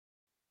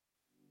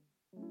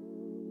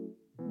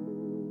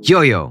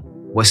Yo,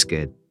 what's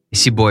good?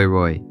 It's your boy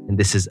Roy, and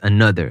this is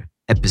another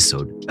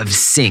episode of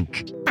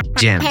Sync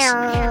Gems.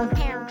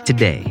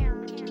 Today,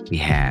 we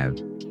have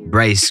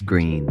Bryce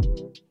Green.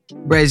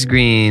 Bryce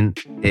Green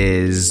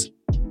is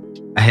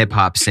a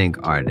hip-hop sync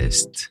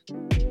artist.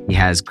 He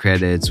has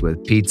credits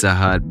with Pizza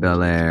Hut,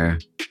 Bel Air,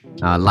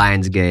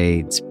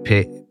 Lionsgate,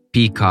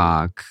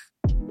 Peacock,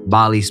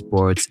 Bali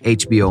Sports,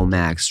 HBO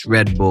Max,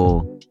 Red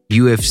Bull,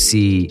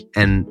 UFC,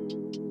 and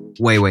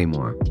way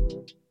more.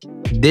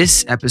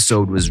 This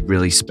episode was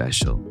really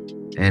special,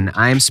 and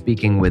I'm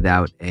speaking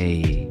without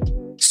a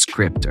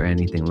script or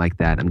anything like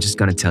that. I'm just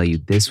going to tell you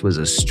this was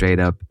a straight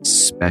up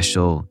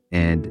special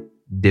and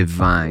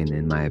divine,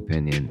 in my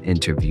opinion,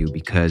 interview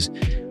because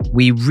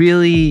we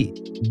really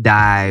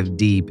dive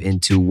deep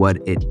into what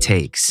it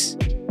takes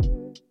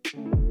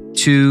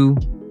to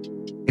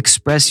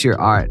express your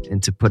art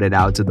and to put it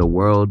out to the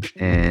world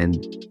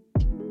and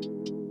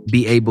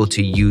be able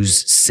to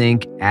use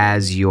sync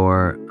as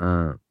your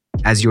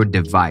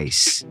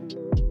device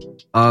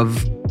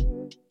of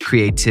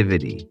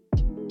creativity.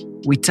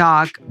 We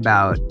talk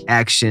about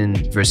action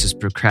versus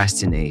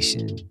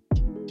procrastination.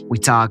 We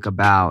talk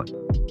about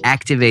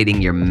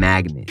activating your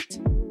magnet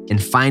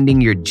and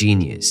finding your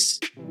genius.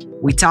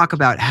 We talk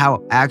about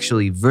how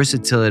actually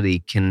versatility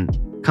can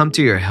come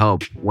to your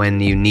help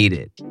when you need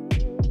it.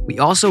 We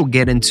also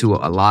get into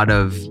a lot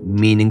of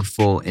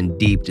meaningful and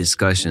deep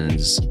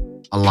discussions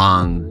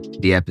along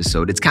the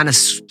episode. It's kind of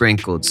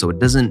sprinkled, so it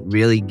doesn't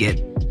really get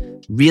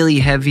really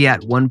heavy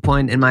at one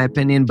point, in my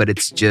opinion, but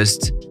it's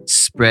just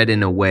spread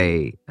in a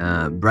way.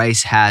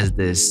 Bryce has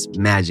this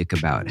magic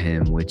about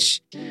him,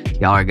 which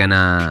y'all are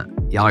gonna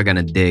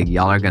dig,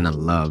 y'all are gonna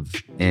love.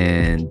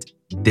 And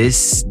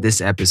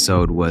this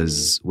episode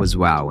was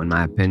wow, in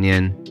my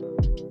opinion.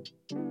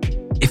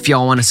 If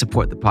y'all want to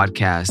support the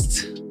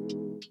podcast,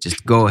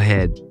 just go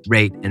ahead,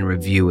 rate and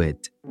review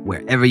it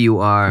wherever you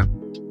are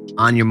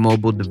on your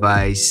mobile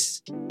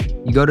device.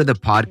 You go to the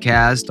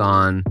podcast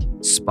on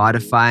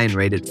Spotify and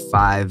rate it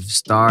 5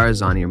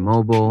 stars on your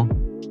mobile,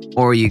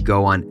 or you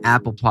go on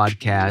Apple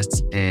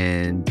Podcasts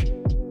and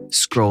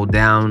scroll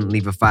down,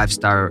 leave a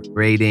 5-star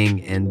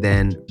rating, and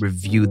then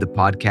review the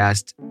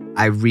podcast.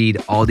 I read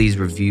all these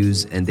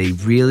reviews and they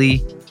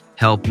really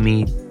help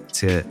me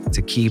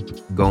to keep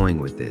going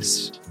with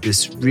this.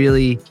 This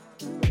really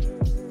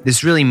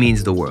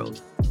means the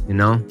world, you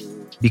know?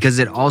 Because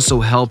it also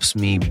helps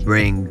me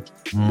bring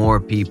more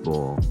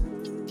people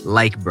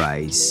like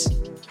Bryce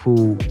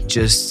who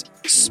just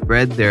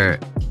spread their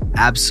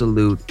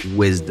absolute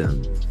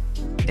wisdom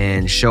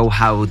and show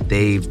how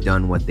they've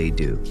done what they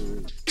do.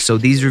 So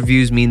these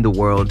reviews mean the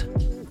world.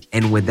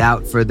 And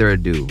without further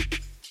ado,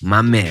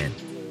 my man,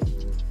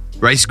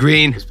 Bryce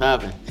Green. What's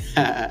poppin'?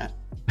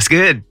 What's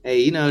good?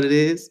 Hey, you know what it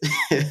is?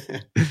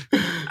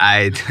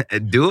 I.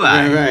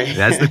 Right.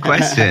 That's the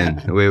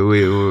question.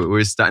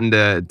 We're starting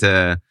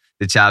to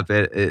chop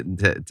it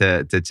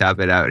to chop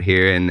it out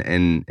here,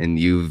 and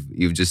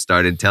you've just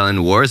started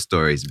telling war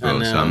stories,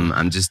 bro. So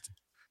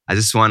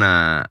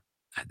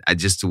I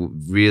just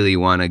really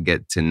want to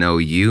get to know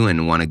you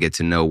and want to get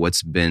to know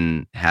what's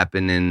been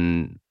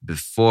happening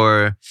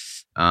before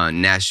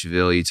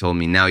Nashville. You told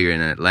me now you're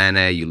in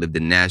Atlanta. You lived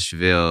in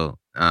Nashville.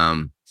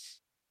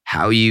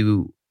 How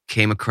you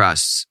came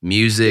across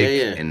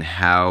music and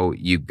how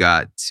you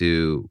got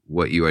to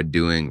what you are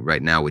doing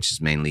right now, which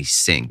is mainly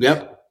sync.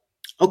 Yep.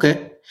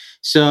 Okay.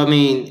 So, I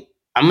mean,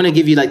 I'm going to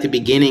give you like the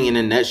beginning in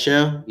a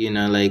nutshell. You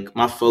know, like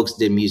my folks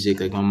did music,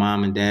 like my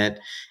mom and dad.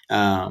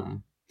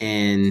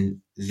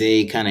 And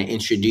they kind of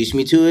introduced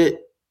me to it,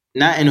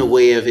 not in a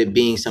way of it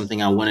being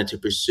something I wanted to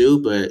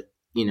pursue, but,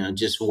 you know,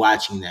 just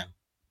watching them.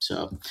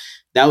 So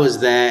that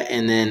was that.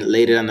 And then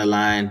later down the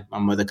line, my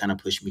mother kind of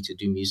pushed me to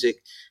do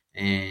music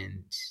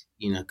and,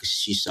 you know, because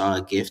she saw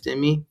a gift in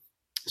me.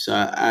 So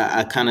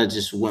I kind of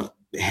just went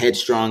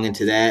headstrong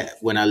into that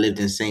when I lived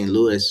in St.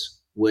 Louis,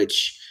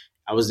 which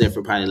I was there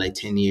for probably like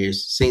 10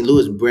 years. St.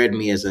 Louis bred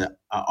me as a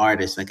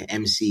artist, like an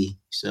MC.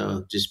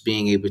 So just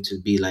being able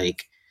to be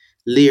like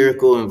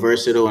lyrical and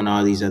versatile and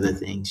all these other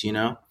things, you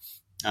know.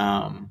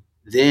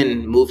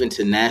 Then moving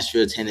to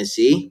Nashville,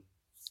 Tennessee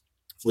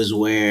was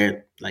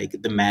where like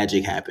the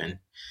magic happened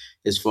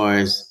as far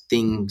as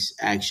things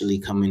actually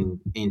coming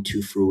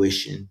into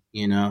fruition,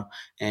 you know.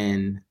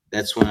 And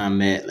that's when I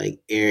met like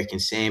Eric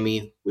and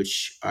Sammy,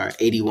 which are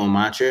 81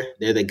 Mantra.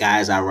 They're the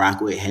guys I rock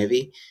with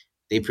heavy.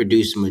 They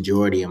produce the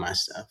majority of my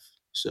stuff.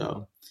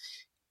 So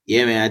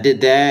yeah, man, I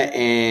did that.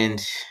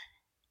 And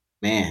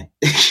man,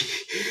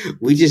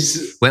 we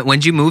just...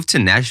 When'd you move to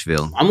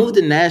Nashville? I moved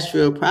to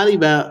Nashville probably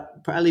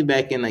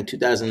back in like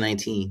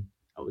 2019,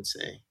 I would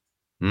say.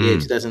 Yeah,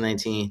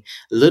 2019.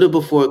 A little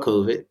before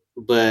COVID,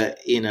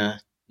 but you know,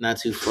 not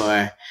too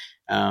far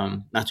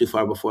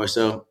before.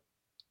 So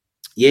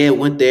yeah,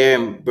 went there,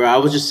 and bro, I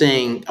wasn't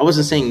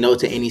saying no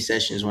to any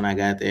sessions when I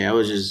got there. I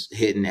was just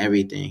hitting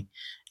everything.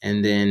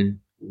 And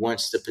then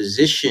once the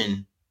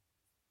position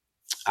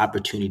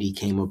opportunity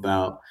came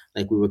about,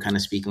 like we were kind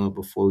of speaking with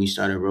before we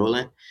started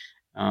rolling,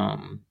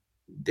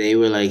 they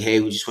were like, hey,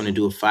 we just want to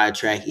do a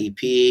 5-track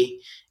EP.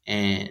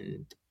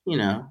 And, you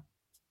know,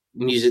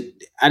 music.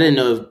 I didn't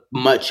know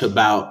much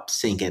about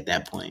sync at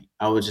that point.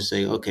 I would just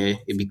say, okay,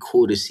 it'd be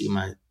cool to see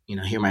my,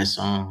 hear my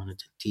song on a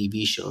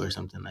TV show or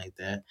something like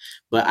that.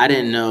 But I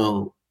didn't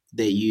know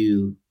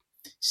that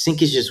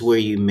sync is just where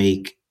you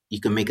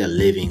can make a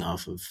living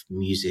off of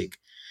music.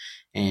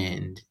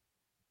 And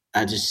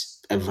I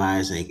just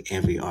advise like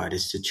every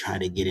artist to try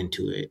to get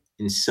into it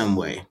in some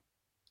way,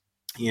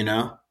 you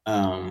know?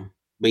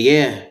 But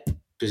yeah,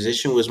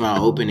 position was my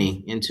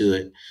opening into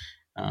it.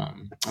 I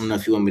don't know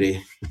if you want me to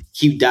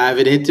keep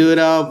diving into it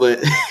all,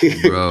 but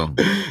Bro,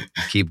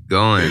 keep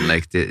going.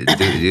 Like, do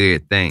your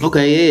thing.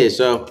 okay, yeah.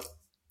 So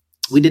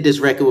we did this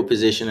record with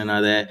position and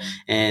all that,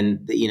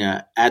 and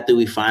after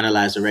we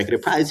finalized the record,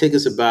 it probably took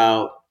us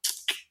about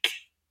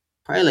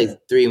probably like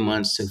 3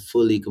 months to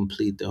fully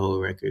complete the whole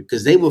record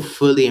because they were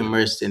fully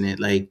immersed in it.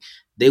 Like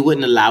they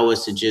wouldn't allow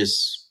us to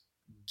just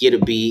get a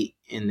beat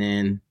and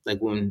then like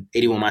when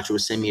 81 Macho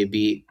would send me a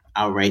beat,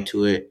 I'll write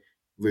to it,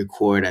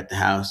 record at the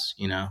house,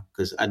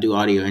 because I do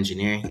audio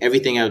engineering.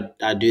 Everything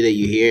I do that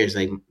you hear is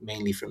like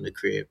mainly from the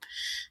crib.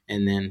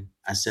 And then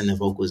I send the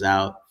vocals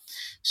out.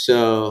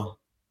 So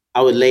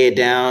I would lay it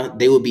down.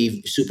 They would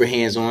be super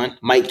hands on.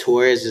 Mike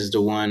Torres is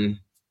the one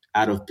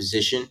out of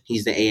position.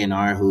 He's the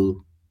A&R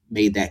who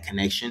made that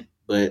connection.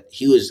 But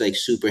he was like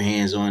super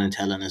hands on and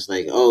telling us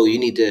like, oh, you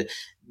need to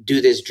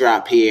do this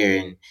drop here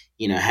and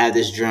have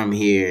this drum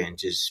here and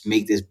just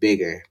make this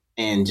bigger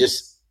and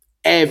just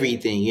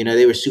everything.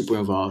 They were super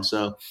involved.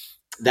 So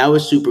that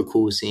was super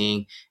cool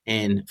seeing.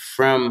 And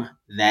from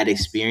that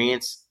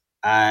experience,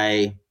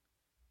 I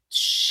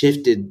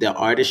shifted the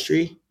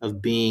artistry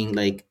of being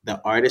like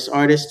the artist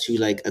to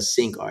like a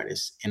sync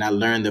artist. And I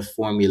learned the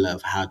formula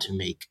of how to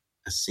make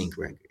a sync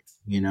record,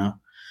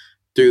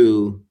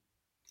 through,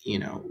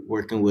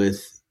 working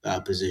with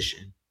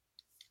position,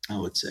 I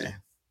would say.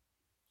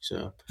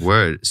 So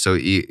Word. So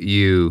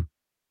you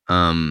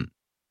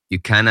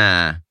kind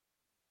of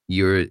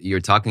you're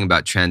talking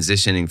about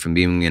transitioning from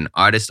being an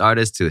artist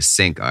to a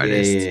sync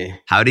artist. yeah.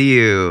 How do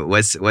you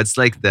what's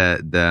like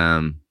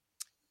the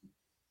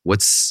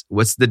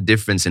what's the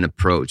difference in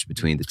approach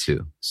between the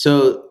two?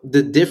 So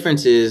the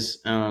difference is,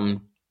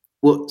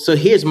 so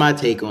here's my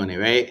take on it,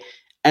 right?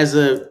 As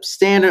a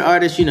standard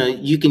artist,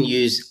 you can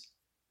use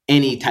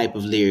any type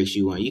of lyrics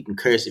you want. You can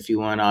curse if you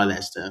want, all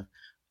that stuff.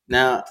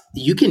 Now,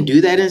 you can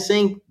do that in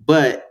sync,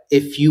 but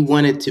if you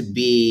want it to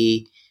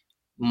be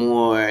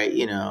more,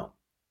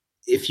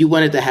 if you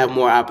wanted to have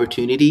more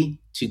opportunity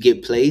to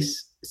get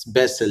place, it's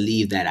best to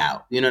leave that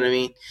out. You know what I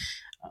mean?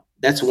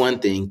 That's one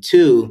thing.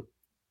 Two,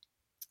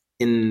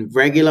 in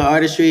regular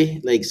artistry,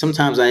 like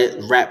sometimes I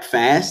rap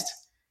fast.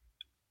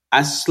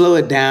 I slow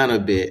it down a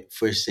bit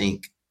for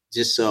sync,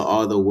 just so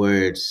all the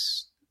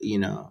words,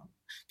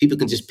 people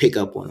can just pick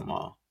up on them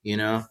all.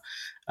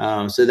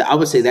 So I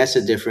would say that's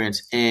a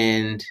difference.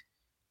 And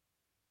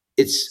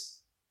it's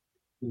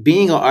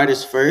being an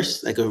artist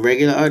first, like a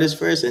regular artist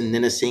first, and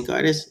then a sync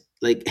artist,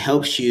 like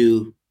helps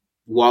you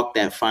walk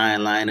that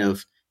fine line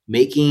of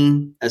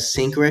making a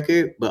sync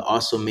record, but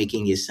also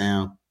making it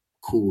sound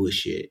cool as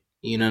shit.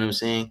 You know what I'm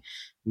saying?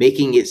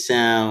 Making it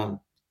sound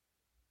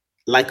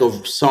like a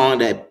song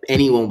that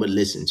anyone would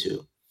listen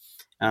to.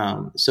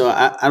 So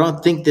I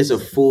don't think there's a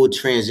full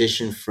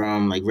transition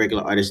from like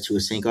regular artist to a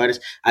sync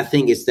artist. I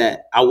think it's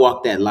that I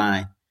walk that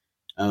line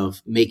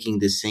of making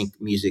the sync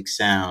music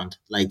sound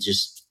like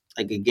just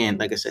like, again,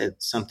 like I said,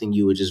 something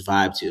you would just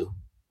vibe to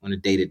on a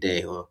day to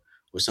day, or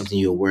something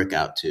you'll work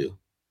out to,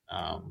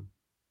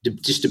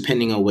 just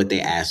depending on what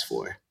they ask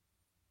for.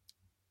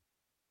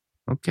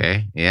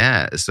 Okay,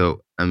 yeah.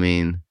 So I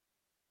mean,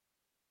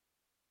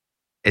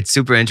 it's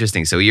super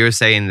interesting. So you were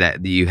saying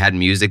that you had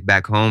music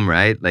back home,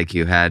 right? Like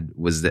you had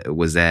was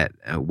that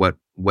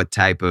what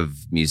type of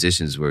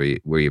musicians were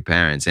your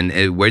parents,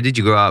 and where did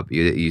you grow up?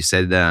 You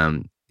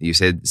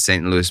said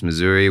St. Louis,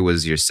 Missouri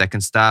was your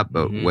second stop,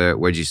 but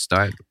where'd you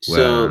start?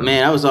 So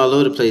man, I was all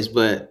over the place,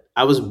 but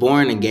I was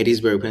born in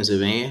Gettysburg,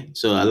 Pennsylvania.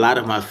 So a lot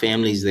of my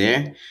family's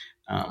there.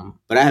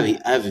 But I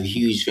have a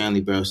huge family,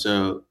 bro.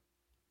 So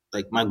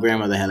like my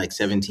grandmother had like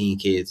 17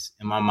 kids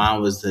and my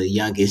mom was the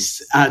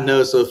youngest. I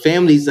know. So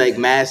family's like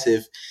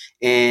massive.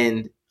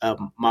 And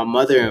my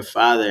mother and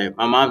father,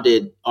 my mom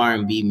did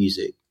R&B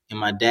music and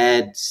my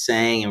dad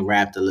sang and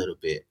rapped a little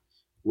bit,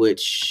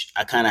 which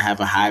I kind of have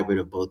a hybrid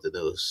of both of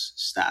those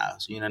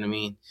styles. You know what I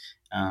mean?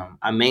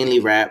 I mainly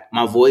rap.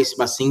 My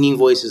singing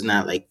voice is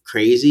not like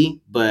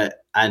crazy, but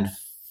I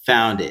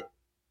found it.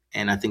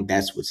 And I think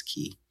that's what's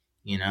key.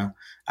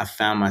 I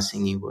found my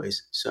singing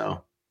voice.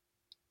 So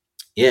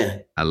yeah.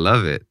 I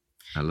love it.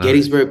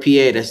 Gettysburg,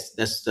 PA.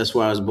 That's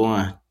where I was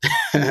born.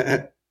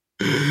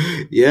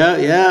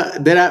 Yeah.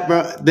 Then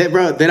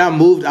I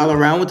moved all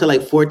around. Went to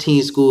like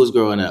 14 schools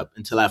growing up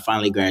until I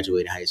finally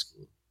graduated high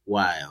school.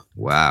 Wild.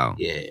 Wow.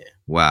 Yeah.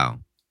 Wow.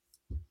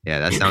 Yeah,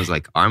 that sounds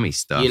like army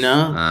stuff. They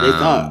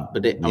thought,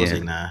 but I was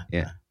like, nah.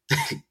 Yeah.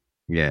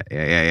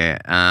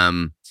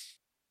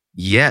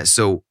 Yeah.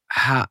 So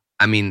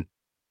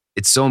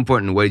it's so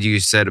important what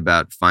you said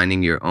about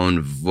finding your own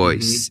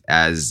voice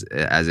as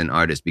an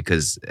artist,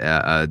 because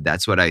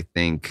that's what I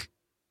think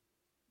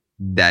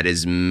that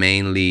is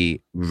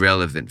mainly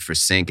relevant for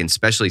sync, and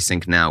especially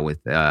sync now with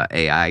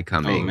AI Oh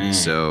coming. man,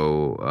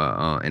 So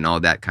and all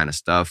that kind of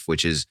stuff,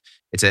 which is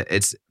it's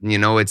it's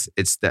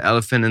the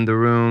elephant in the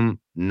room.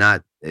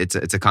 Not it's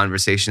a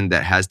conversation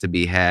that has to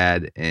be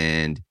had,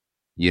 and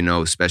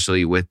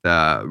especially with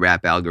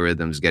rap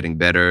algorithms getting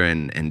better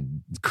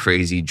and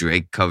crazy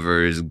Drake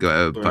covers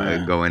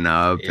bruh. going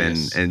up and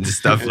Yes,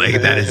 stuff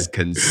like that is it's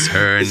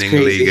concerningly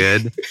crazy.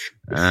 good.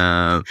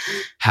 Um,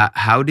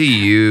 how do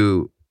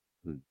you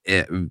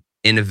eh,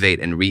 innovate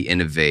and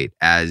re-innovate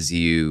as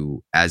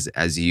you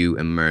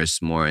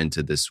immerse more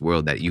into this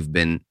world that you've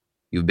been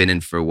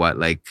in for what,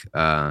 like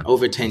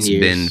Over 10 it's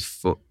been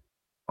years.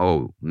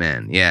 oh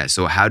man, yeah.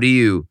 So how do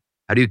you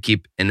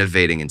keep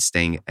innovating and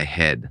staying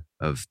ahead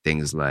of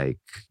things like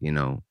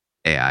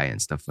AI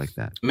and stuff like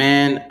that?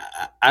 Man,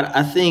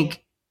 I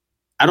think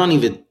I don't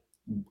even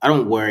I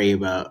don't worry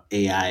about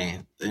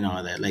AI and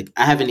all that. Like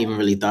I haven't even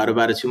really thought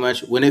about it too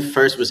much. When it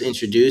first was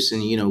introduced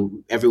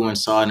and everyone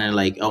saw it and they're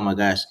like, oh my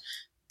gosh,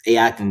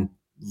 AI can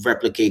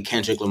replicate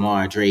Kendrick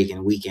Lamar, Drake,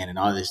 and Weekend and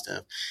all this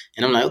stuff.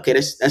 And I'm like, okay,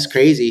 that's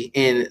crazy.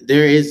 And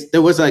there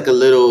was like a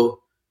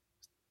little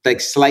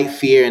like slight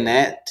fear in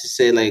that to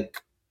say like,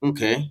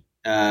 okay,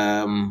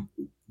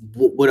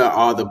 what are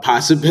all the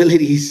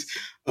possibilities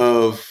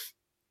of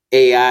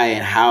AI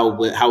and how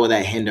will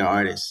that hinder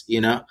artists?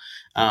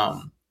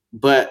 Um,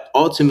 but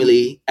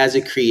ultimately, as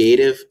a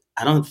creative,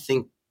 I don't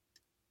think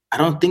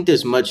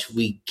there's much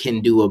we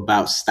can do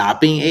about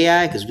stopping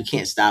AI because we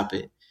can't stop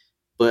it.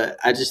 But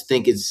I just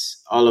think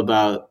it's all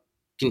about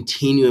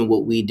continuing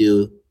what we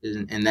do,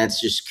 and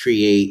that's just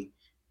create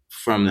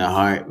from the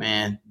heart,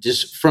 man,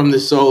 just from the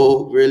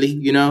soul,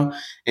 really,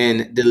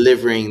 and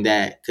delivering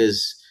that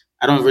because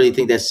I don't really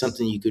think that's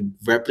something you could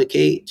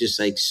replicate. Just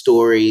like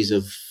stories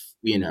of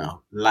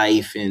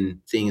life and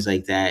things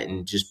like that,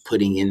 and just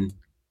putting in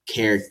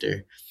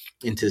character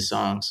into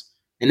songs,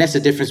 and that's the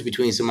difference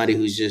between somebody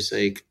who's just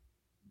like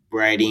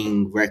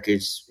writing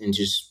records and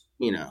just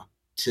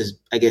to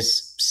I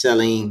guess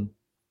selling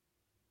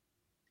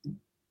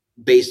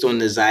based on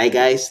the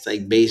zeitgeist,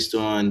 like based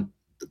on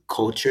the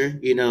culture,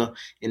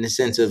 in the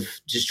sense of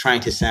just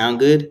trying to sound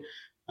good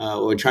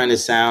or trying to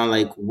sound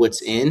like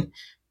what's in,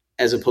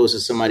 as opposed to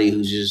somebody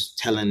who's just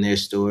telling their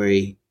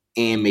story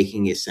and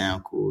making it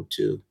sound cool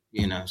too.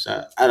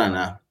 So I don't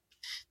know.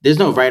 There's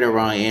no right or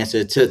wrong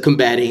answer to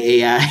combating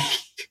AI.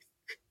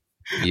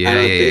 I Yeah,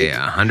 don't yeah, yeah, think.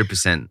 yeah,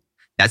 100%.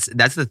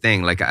 That's the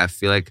thing. Like, I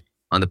feel like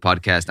on the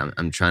podcast,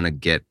 I'm trying to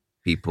get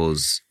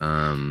people's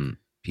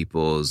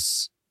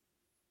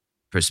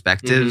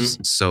perspectives,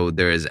 Hmm. so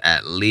there is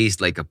at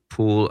least like a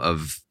pool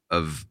of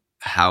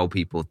how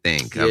people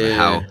think, of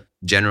how Yeah.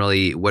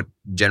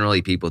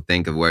 generally people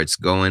think of where it's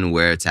going,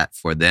 where it's at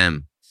for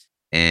them.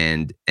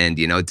 And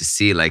to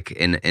see, like,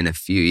 in a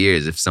few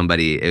years,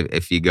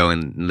 if you go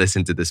and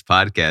listen to this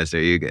podcast,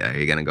 are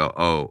you gonna go,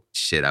 oh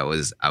shit, I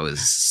was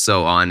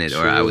so on it,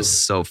 or I was True.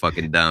 so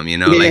fucking dumb,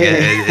 like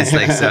it's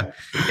like, so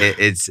Yeah.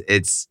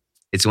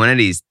 it's one of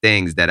these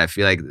things that I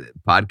feel like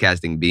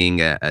podcasting being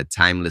a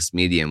timeless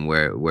medium,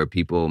 where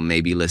people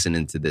may be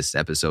listening to this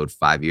episode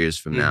 5 years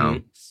from now. Hmm.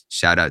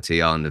 Shout out to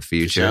y'all in the For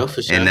future. sure.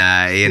 For And sure.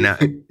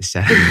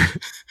 shout,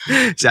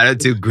 shout out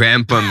to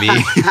grandpa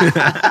me.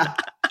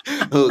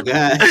 Oh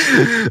gosh.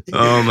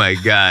 Oh my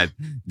god,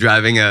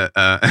 driving a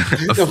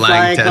The flying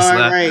flying car,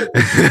 Tesla. right?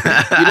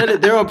 You know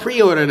that they're on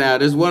pre-order now.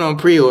 There's one on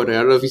pre-order. I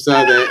don't know if you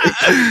saw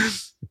that.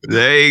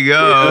 There you Yeah.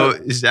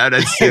 go. Shout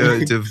out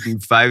to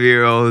 5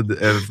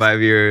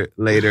 year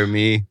later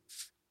me.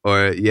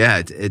 Or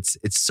yeah, it's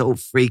so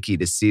freaky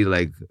to see,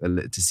 like,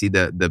 to see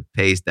the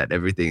pace that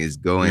everything is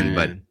going.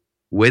 But Man.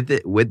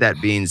 with that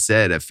being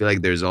said, I feel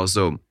like there's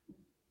also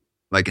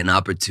like an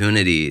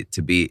opportunity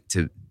to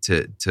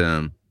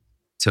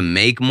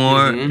make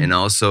more, and Hmm.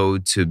 also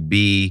to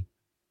be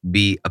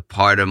a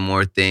part of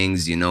more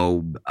things,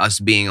 us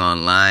being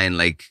online,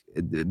 like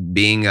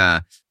being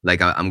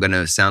I'm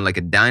gonna sound like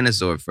a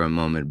dinosaur for a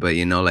moment, but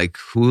like,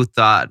 who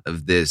thought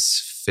of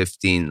this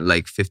 15,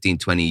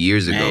 20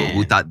 years ago? Who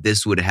Man. thought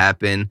this would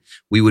happen?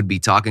 We would be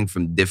talking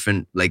from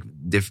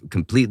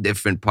complete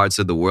different parts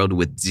of the world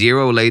with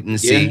zero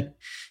latency,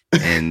 Yeah.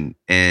 and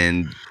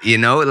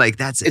like,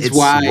 It's it's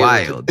wild.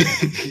 wild.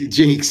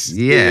 Jinx.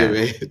 Yeah, Yeah,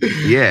 man.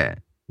 yeah,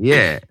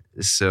 yeah.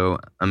 So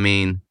I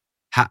mean,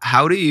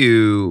 how do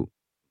you,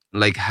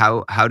 like,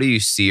 how do you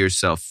see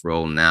yourself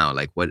roll now?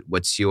 Like,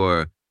 what's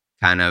your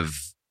kind of,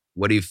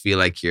 what do you feel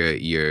like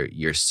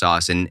your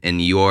sauce, and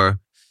your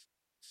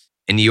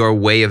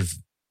way of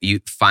you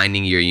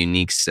finding your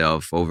unique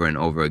self over and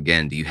over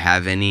again? Do you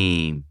have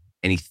any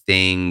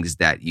things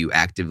that you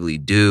actively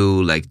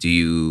do? Like, do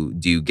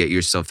you get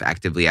yourself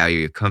actively out of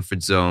your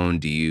comfort zone?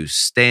 Do you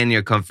stay in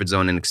your comfort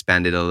zone and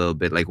expand it a little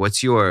bit? Like,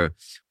 what's your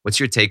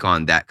take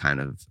on that kind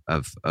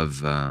of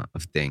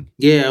thing?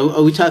 Yeah.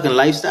 Are we talking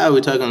lifestyle? Are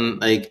we talking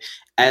like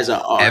as an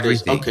artist?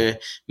 Everything. Okay.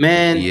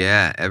 Man,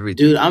 Yeah, dude,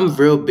 everything. I'm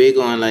real big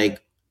on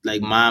like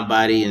mind,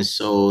 body, and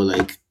soul,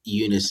 like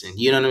unison.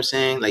 You know what I'm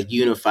saying? Like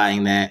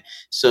unifying that.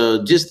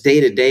 So just day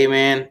to day,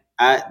 man,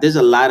 I there's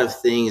a lot of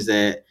things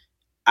that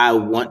I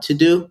want to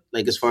do,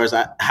 like as far as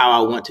how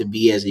I want to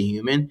be as a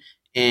human.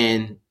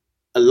 And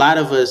a lot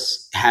of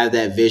us have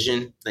that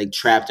vision like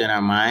trapped in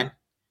our mind,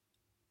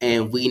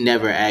 and we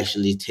never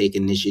actually take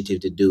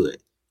initiative to do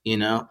it. You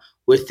know,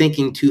 we're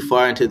thinking too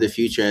far into the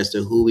future as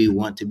to who we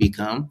want to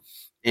become.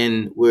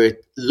 And we're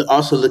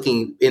also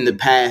looking in the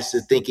past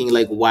and thinking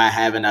like, why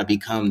haven't I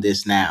become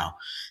this now?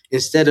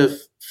 Instead of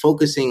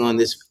focusing on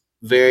this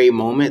very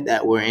moment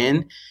that we're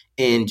in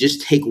and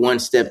just take one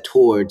step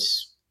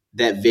towards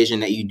that vision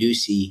that you do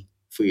see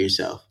for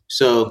yourself.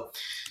 So,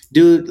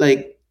 dude,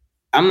 like,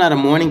 I'm not a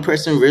morning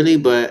person really,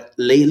 but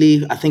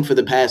lately, I think for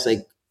the past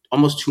like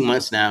almost 2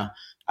 months now,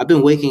 I've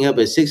been waking up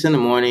at 6 in the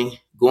morning,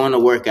 going to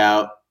work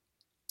out.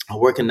 I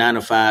work a 9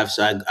 to 5,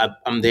 so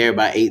I'm there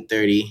by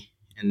 8:30,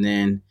 and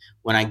then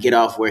when I get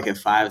off work at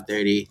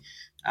 5:30,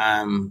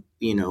 I'm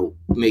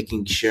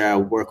making sure I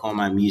work on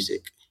my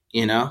music,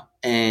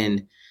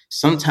 and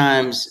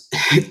sometimes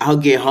I'll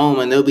get home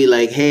and they'll be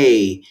like,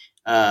 "Hey,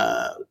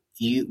 uh,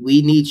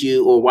 we need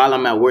you," or while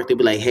I'm at work, they'll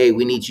be like, "Hey,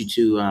 we need you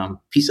to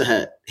Pizza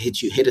Hut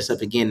hit us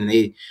up again," and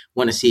they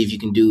want to see if you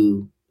can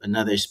do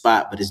another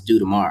spot, but it's due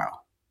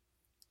tomorrow.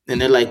 And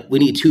they're like, "We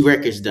need 2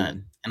 records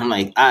done." And I'm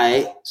like, "All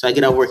right." So I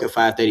get out work at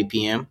 5:30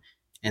 p.m.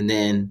 and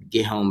then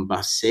get home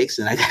about 6,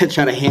 and I gotta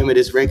try to hammer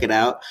this record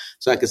out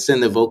so I can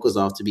send the vocals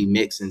off to be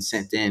mixed and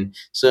sent in.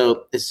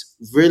 So it's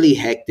really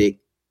hectic,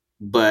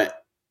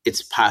 but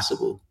it's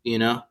possible.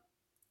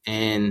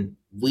 And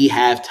we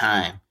have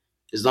time.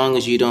 As long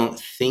as you don't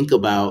think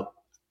about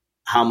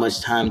how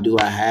much time do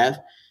I have,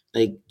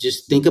 like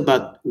just think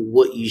about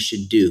what you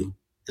should do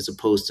as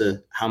opposed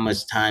to how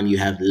much time you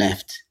have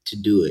left to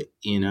do it.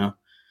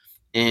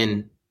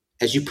 And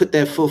as you put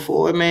that foot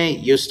forward,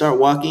 man, you'll start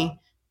walking,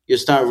 you'll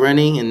start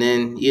running, and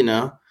then,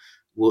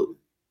 we'll,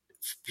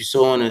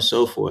 so on and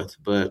so forth.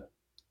 But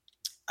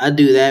I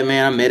do that,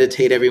 man. I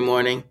meditate every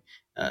morning,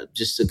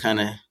 just to kind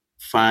of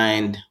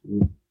find,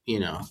 you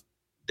know,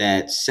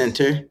 that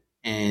center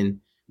and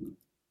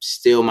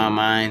still my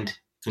mind,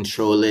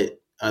 control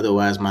it.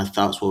 Otherwise, my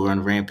thoughts will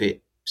run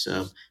rampant.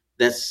 So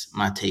that's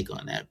my take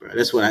on that, bro.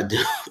 That's what I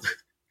do.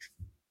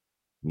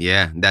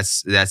 Yeah,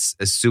 that's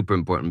a super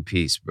important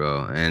piece,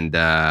 bro. And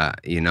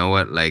you know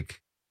what?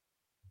 Like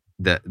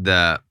the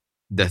the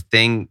the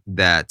thing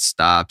that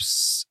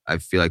stops, I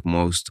feel like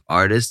most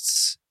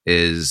artists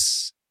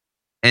is,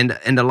 and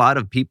a lot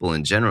of people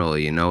in general,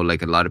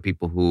 like a lot of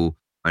people who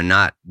are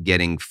not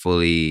getting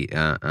fully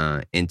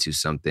into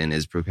something,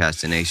 is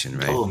procrastination,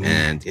 right? Oh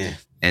man, and yeah,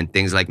 and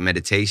things like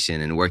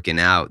meditation and working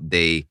out,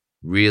 they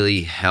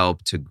really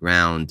help to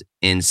ground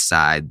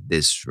inside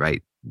this,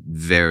 right,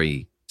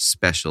 very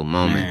special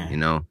moment,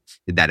 man,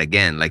 that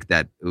again, like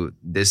that,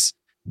 this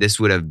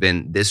would have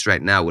been, this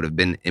right now would have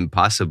been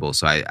impossible.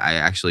 So I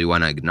actually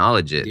want to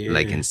acknowledge it,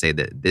 like, yeah, and say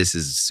that this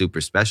is super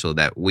special,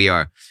 that we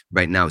are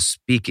right now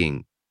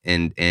speaking,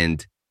 and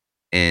and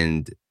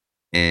and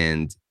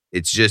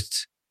it's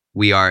just,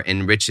 we are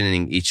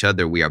enriching each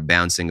other, we are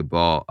bouncing a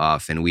ball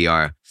off, and we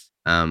are,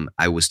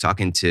 I was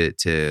talking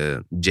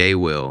to Jay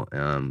Will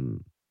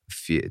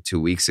 2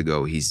 weeks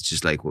ago. He's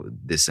just like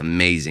this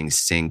amazing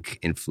sync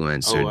oh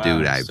influencer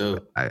dude. wow, I so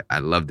I, I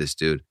love this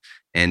dude.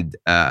 And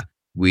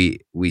we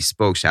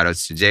spoke, shout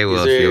outs to Jay is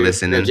Will if you're there, yo,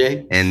 listening.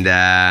 Jay?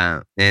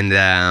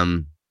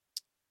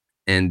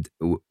 And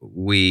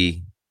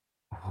we,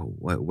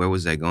 where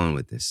was I going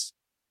with this?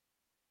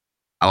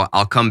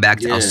 I'll come back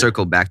to, I'll Yeah.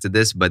 circle back to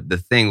this, but the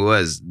thing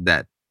was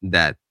that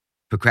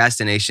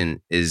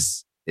procrastination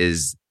is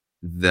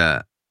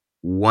the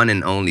one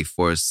and only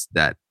force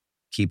that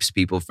keeps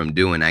people from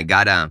doing. I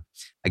got a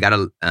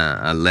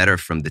letter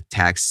from the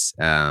tax.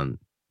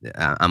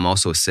 I'm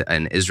also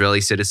an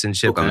Israeli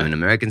citizenship. I'm Okay. an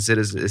American So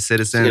you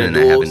citizen, got a and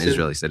I have dual an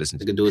Israeli like a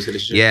citizenship. dual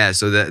citizenship. Yeah,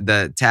 so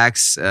the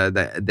tax,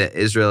 the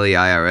Israeli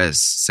IRS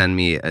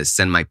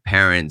send my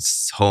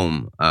parents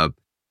home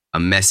a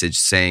message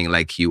saying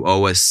like, you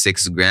owe us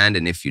 $6,000,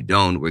 and if you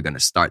don't, we're gonna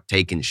start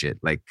taking shit,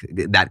 like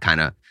that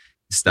kind of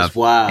That's stuff.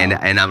 and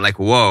wild. and I'm like,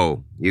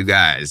 whoa, you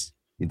guys,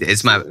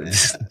 it's my Yeah.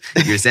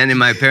 you're sending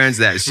my parents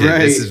that shit.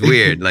 This Right. is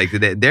weird. Like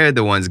they're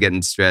the ones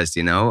getting stressed,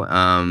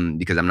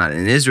 because I'm not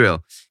in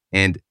Israel.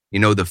 And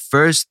the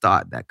first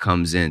thought that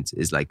comes in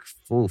is like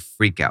full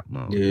freak out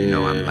mode. I'm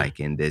Yeah. like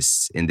in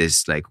this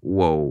like,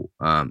 whoa,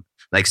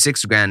 like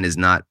 $6,000 is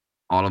not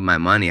all of my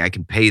money. I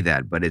can pay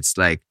that, but it's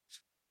like,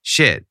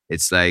 shit.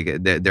 It's like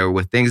there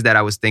were things that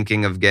I was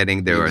thinking of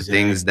getting. There are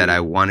things that I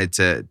Exactly. wanted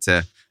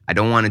to. I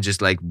don't want to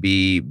just like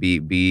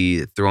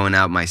be throwing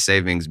out my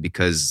savings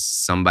because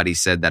somebody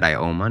said that I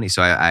owe money.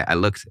 So I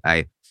looked.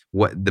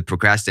 What the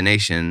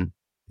procrastination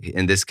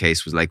in this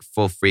case was like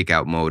full freak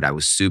out mode. I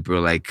was super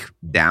like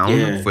down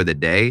Yeah. for the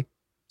day,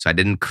 so I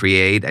didn't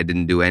create. I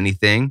didn't do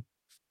anything.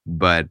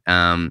 But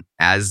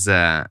as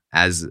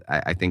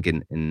I think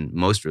in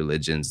most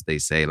religions they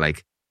say,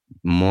 like,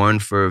 mourn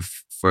for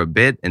a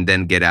bit and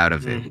then get out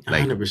of it,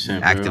 like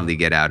 100%, bro. actively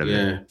get out of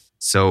it. Yeah.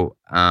 So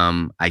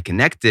I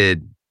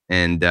connected,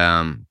 and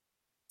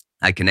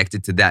I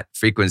connected to that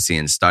frequency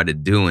and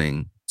started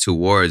doing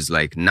towards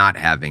like not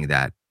having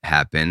that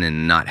happen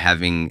and not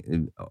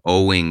having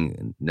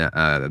owing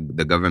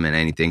the government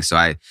anything. So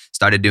I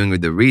started doing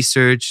the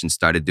research and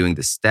started doing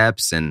the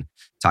steps and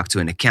talked to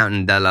an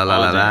accountant. Da, la, la,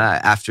 All la, la.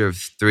 that. After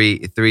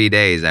three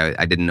days,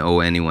 I didn't owe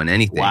anyone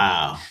anything,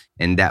 Wow.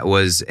 and that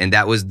was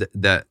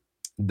the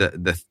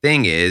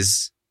thing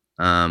is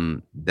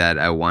that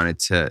I wanted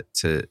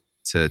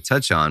to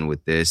touch on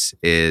with this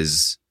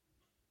is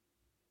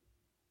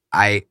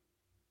I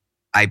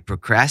I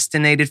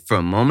procrastinated for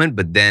a moment,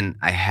 but then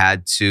I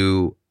had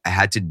to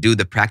do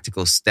the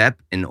practical step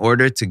in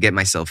order to get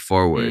myself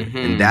forward. And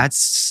Mm-hmm.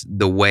 that's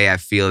the way I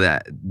feel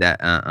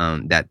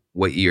that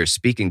what you're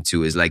speaking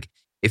to is like,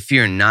 if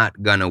you're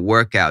not gonna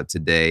work out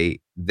today,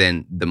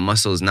 then the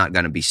muscle is not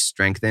gonna be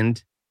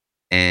strengthened,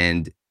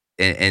 and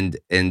and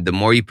the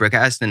more you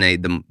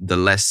procrastinate, the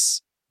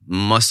less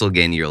muscle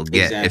gain you'll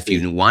get if you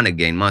Exactly. want to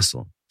gain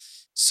muscle.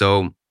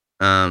 So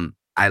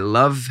I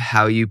love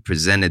how you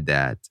presented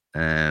that,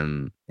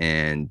 and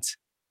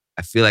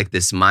I feel like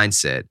this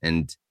mindset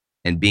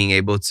and being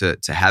able to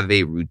have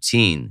a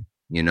routine,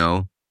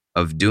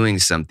 of doing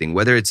something,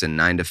 whether it's a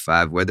 9 to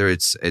 5, whether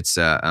it's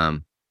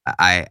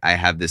I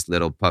have this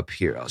little pup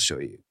here. I'll show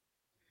you.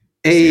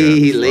 See her on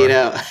the Hey, laid floor.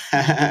 out.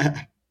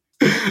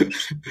 There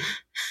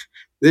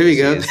There we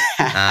she go. is.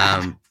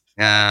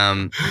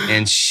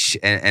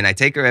 And I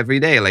take her every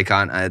day. Like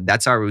on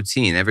that's our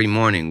routine every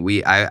morning.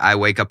 I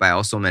wake up. I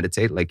also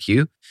meditate like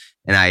you,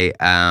 and I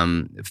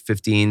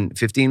 15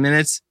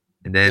 minutes,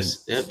 and then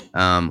That's yep.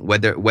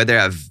 whether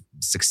I've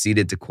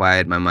succeeded to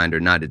quiet my mind or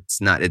not, it's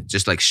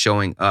just like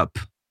showing up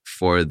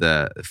for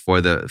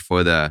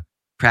the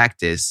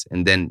practice,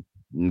 and then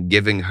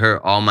giving her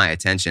all my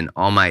attention,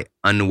 all my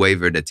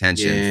unwavered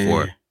attention Yeah.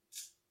 for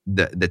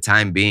the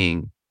time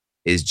being,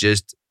 is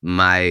just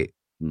my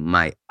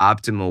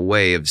optimal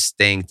way of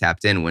staying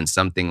tapped in when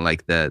something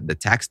like the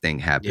tax thing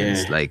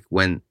happens. Yeah. Like,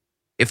 when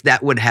if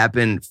that would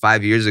happen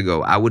 5 years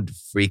ago, I would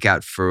freak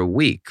out for a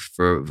week,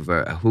 for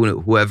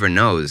whoever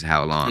knows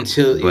how long.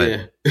 Until But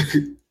yeah.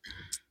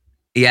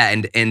 yeah,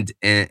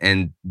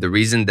 and the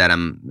reason that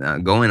I'm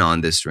going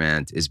on this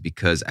rant is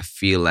because I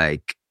feel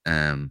like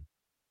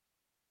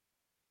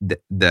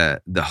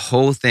the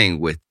whole thing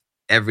with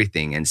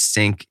everything, and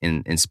sync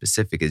in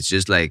specific, is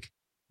just like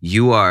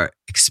you are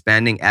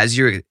expanding as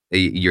you're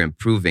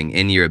improving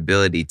in your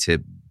ability to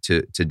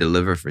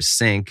deliver for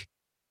sync.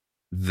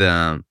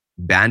 The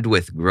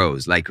bandwidth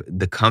grows, like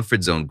the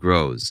comfort zone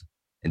grows,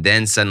 and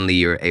then suddenly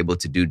you're able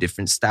to do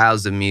different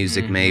styles of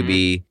music. Mm-hmm.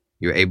 Maybe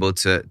you're able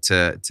to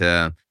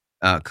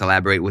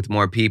collaborate with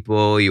more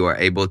people. You are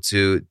able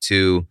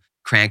to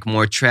crank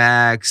more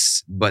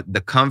tracks, but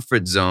the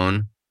comfort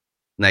zone,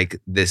 like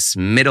this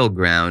middle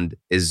ground,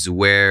 is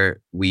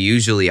where we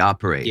usually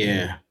operate in.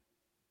 Yeah.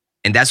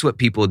 And that's what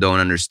people don't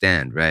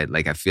understand, right?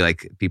 Like, I feel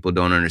like people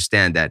don't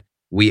understand that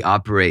we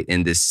operate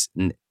in this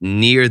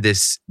near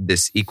this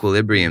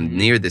equilibrium, Mm-hmm.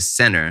 near this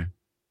center.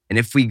 And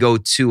if we go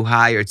too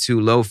high or too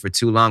low for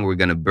too long, we're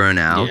going to burn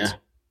Yeah.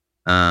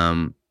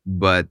 out.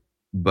 But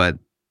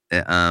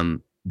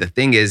the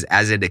thing is,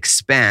 as it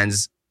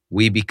expands,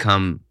 we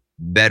become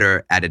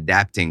better at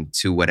adapting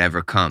to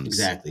whatever comes,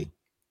 Exactly.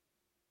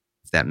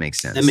 if that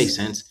makes That makes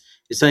sense. sense.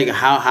 It's like,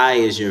 how high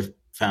is your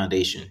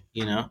foundation?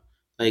 You know,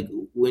 like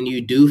when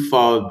you do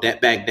fall that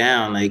back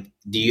down, like,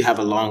 do you have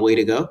a long way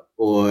to go,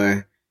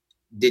 or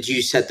did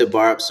you set the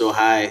bar up so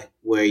high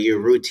where your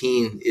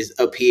routine is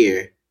up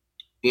here,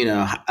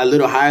 a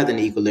little higher than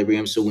the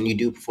equilibrium? So when you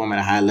do perform at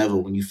a high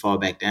level, when you fall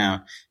back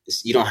down,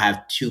 you don't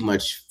have too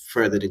much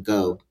further to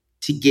go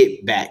to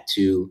get back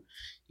to,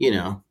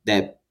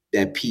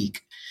 that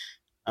peak.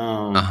 A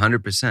Um,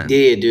 100%.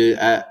 yeah, dude,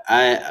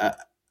 I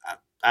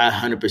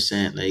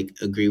 100% like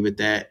agree with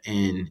that,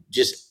 and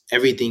just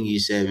everything you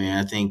said,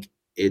 man. I think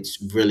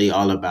it's really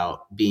all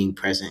about being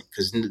present,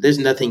 because there's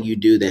nothing you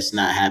do that's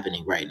not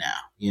happening right now.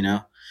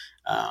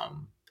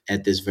 Um,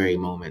 at this very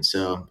moment.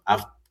 So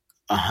I've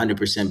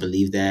 100%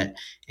 believe that,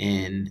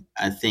 and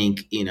I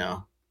think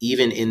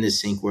even in the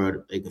sync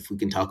world, like if we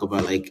can talk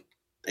about like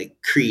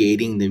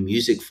creating the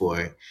music for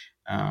it,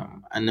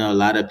 I know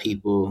a lot of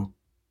people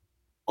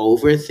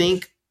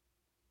overthink,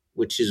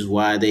 which is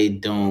why they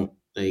don't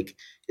like.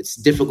 It's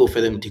difficult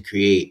for them to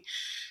create.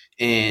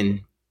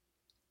 And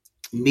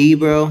me,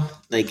 bro,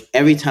 like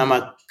every time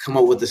I come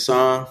up with a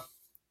song,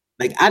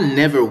 like I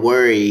never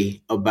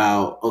worry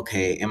about,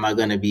 okay, am I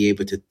gonna be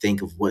able to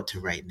think of what to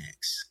write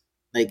next?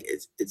 Like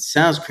it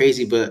sounds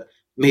crazy, but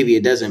maybe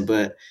it doesn't.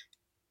 But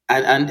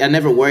I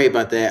never worry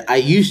about that. I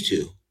used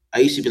to. I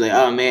used to be like,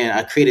 oh man,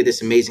 I created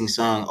this amazing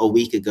song a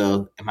week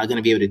ago. Am I going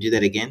to be able to do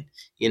that again?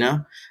 You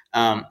know.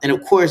 And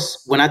of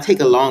course, when I take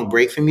a long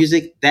break from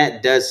music,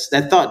 that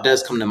thought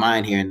does come to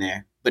mind here and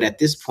there. But at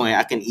this point,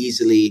 I can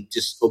easily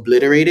just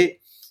obliterate it.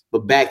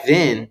 But back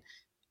then,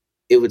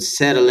 it would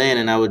settle in,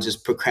 and I would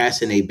just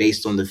procrastinate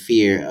based on the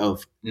fear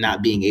of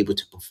not being able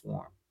to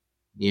perform.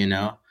 You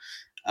know.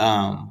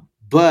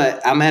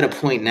 But I'm at a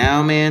point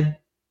now, man.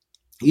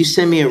 You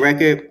send me a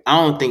record,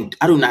 I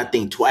do not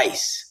think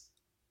twice.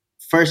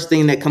 First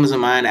thing that comes to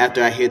mind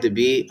after I hear the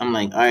beat, I'm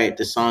like, all right,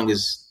 the song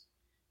is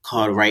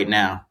called Right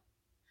Now.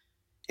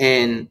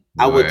 and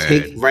I would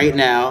take Word. right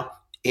now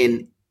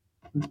and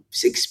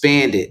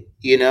expand it,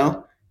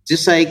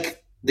 just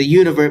like the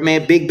universe,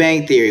 man. Big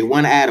Bang Theory,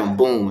 one atom,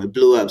 boom, it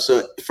blew up.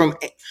 So from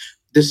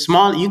the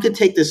small, you could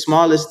take the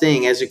smallest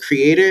thing as a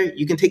creator,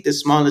 you can take the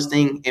smallest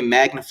thing and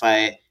magnify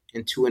it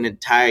into an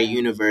entire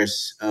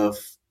universe of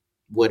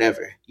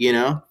whatever,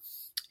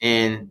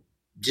 and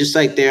just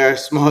like there are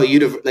small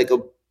universe, like a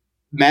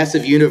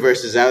massive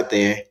universes out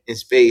there in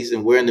space,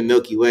 and we're in the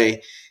Milky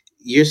Way.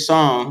 Your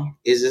song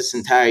is this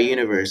entire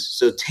universe.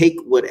 So take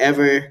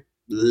whatever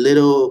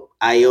little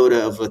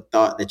iota of a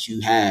thought that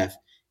you have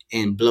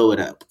and blow it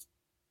up.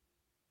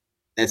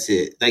 That's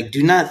it. Like,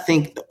 do not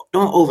think,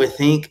 don't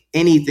overthink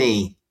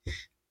anything.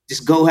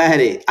 Just go at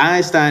it.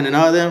 Einstein and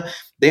all of them,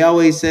 they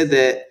always said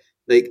that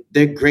like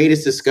their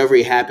greatest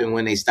discovery happened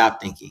when they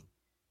stopped thinking.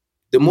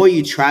 The more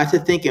you try to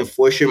think and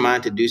force your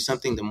mind to do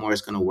something, the more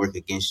it's going to work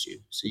against you.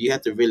 So you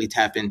have to really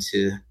tap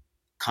into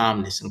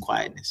calmness and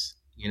quietness,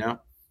 and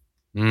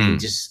Mm.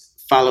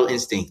 just follow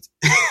instinct.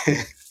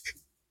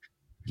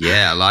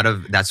 Yeah, a lot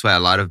of that's why a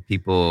lot of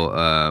people,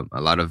 a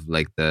lot of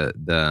like the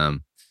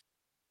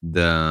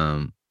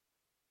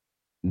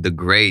the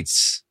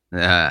greats,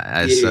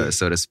 Yeah.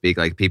 so to speak,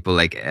 like people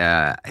like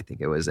I think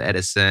it was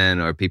Edison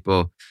or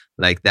people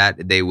like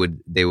that. They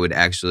would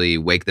actually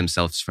wake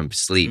themselves from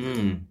sleep,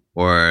 Mm.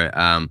 or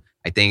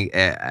I think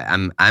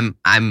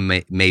I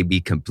may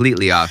be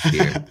completely off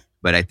here,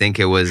 but I think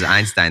it was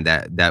Einstein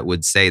that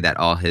would say that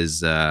all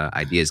his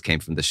ideas came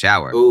from the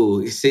shower, Oh,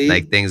 you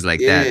like see? things like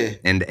that.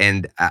 Yeah.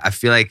 And I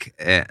feel like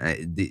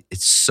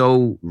it's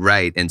so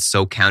right and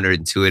so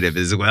counterintuitive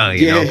as well,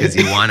 Yeah. because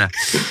you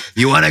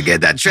wanna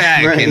get that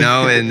track, Right.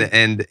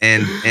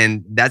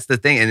 and that's the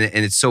thing,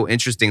 and it's so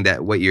interesting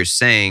that what you're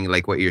saying,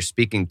 like what you're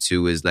speaking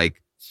to, is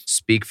like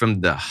speak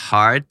from the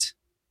heart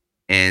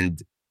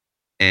and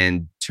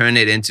turn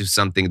it into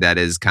something that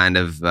is kind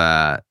of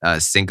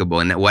syncable.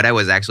 And what I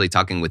was actually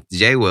talking with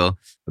Jay Will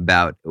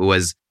about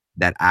was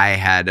that I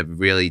had a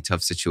really tough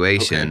Okay.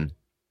 situation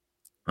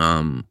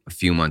a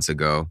few months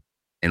ago.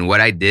 And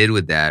what I did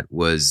with that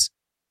was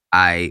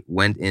I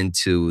went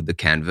into the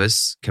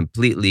canvas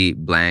completely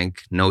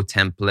blank, no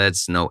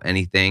templates, no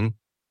anything.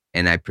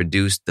 And I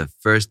produced the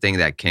first thing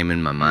that came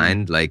in my Mm.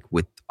 mind, like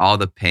with all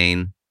the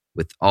pain,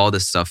 with all the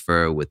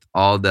suffer, with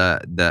all the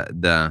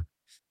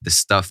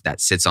stuff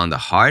that sits on the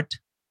heart.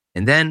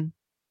 And then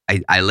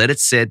I let it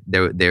sit.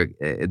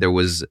 There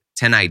was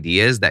 10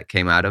 ideas that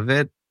came out of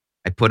it.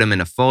 I put them in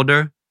a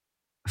folder.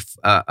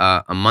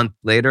 A month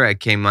later, I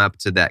came up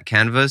to that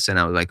canvas and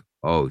I was like,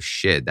 "Oh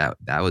shit, that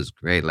was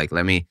great! Like,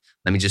 let me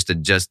just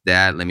adjust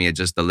that. Let me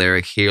adjust the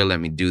lyric here. Let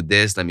me do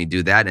this. Let me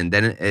do that." And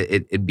then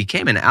it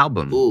became an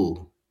album.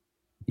 Ooh.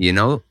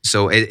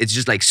 So it's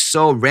just like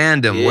so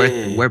random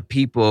Yeah. where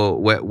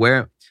people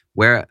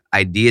where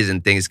ideas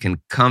and things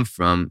can come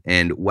from.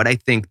 And what I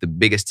think the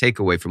biggest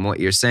takeaway from what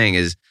you're saying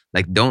is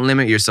like, don't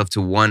limit yourself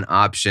to one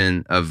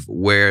option of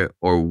where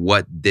or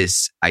what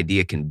this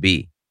idea can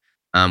be,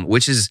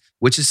 which is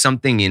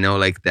something,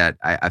 like that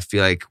I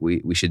feel like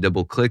we should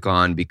double click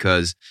on,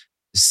 because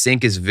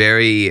sync is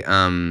very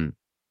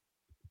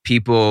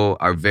people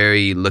are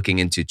very looking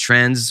into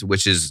trends,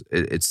 which is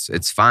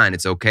it's fine,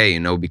 it's okay,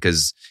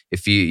 because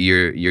if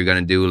you're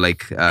gonna do like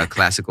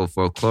classical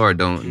folklore,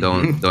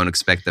 don't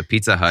expect a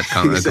Pizza Hut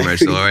commercial,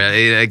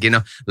 Exactly.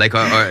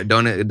 or or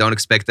don't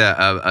expect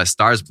a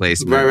Stars Right,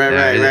 placement, right,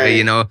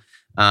 right,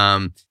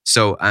 right.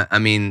 so I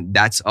mean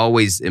that's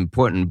always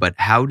important, but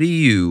how do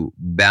you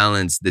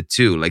balance the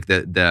two, like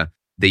the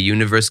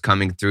universe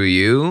coming through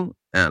you,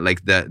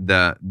 like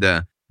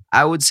the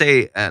I would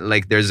say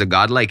like there's a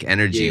godlike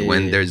energy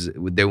when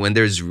Yeah.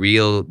 there's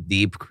real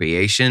deep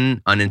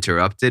creation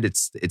uninterrupted.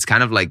 It's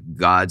kind of like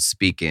God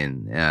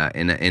speaking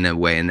in a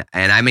way, and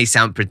I may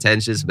sound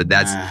pretentious, but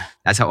that's Nah,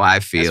 that's how I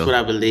that's feel. what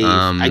I believe.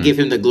 I Um, give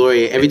him the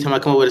glory every time I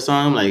come up with a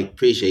song. I'm like,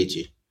 appreciate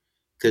you,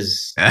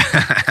 because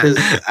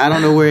I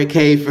don't know where it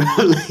came from.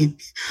 Like,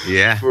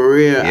 yeah, for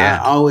real, I yeah.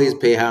 always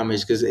pay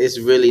homage because it's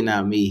really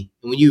not me.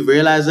 And when you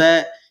realize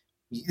that,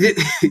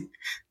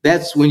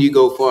 that's when you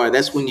go far.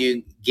 That's when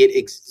you get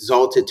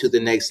exalted to the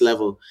next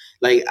level.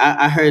 Like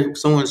I heard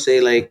someone say,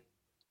 like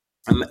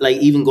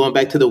even going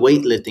back to the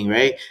weightlifting,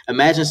 right?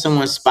 Imagine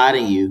someone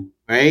spotting you,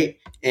 right?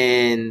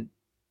 And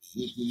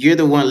you're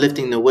the one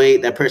lifting the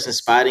weight, that person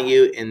spotting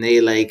you, and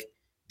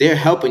they're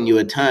helping you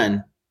a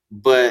ton.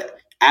 But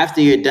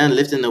after you're done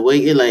lifting the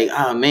weight, you're like,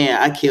 oh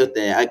man, I killed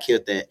that. I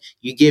killed that.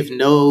 You give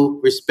no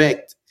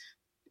respect,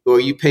 or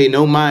you pay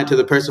no mind to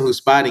the person who's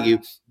spotting you.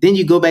 Then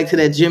you go back to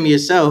that gym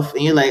yourself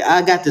and you're like,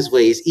 I got this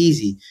way. It's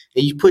easy.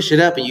 And you push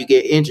it up and you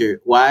get injured.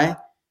 Why?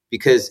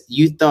 Because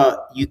you thought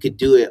you could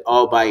do it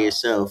all by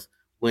yourself.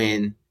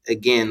 When,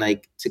 again,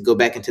 like to go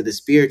back into the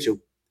spiritual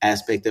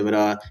aspect of it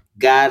all,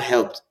 God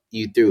helped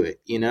you through it.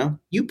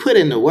 You put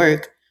in the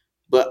work,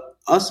 but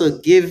also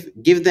give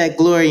that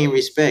glory and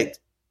respect,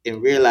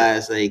 and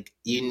realize like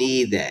you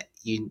need that.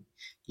 You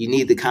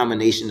need the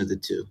combination of the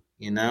two.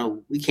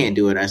 We can't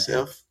do it Yeah.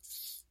 ourselves.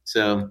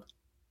 So,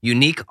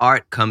 Unique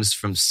art comes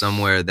from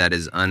somewhere that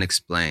is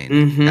unexplained.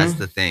 That's mm-hmm.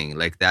 the thing.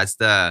 Like that's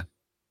the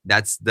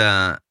that's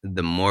the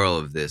moral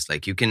of this.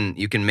 Like you can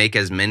make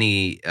as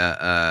many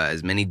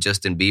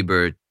Justin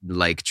Bieber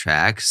like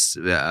tracks,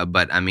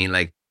 but I mean,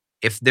 like,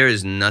 if there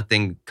is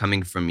nothing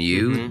coming from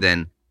you, Mm-hmm.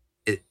 then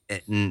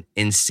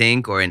in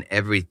sync or in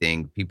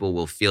everything, people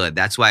will feel it.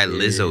 That's why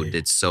Lizzo Yeah.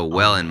 did so Oh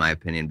well, in my man.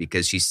 opinion,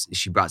 because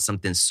she brought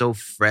something so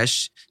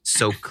fresh,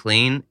 so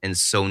clean, and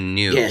so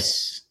new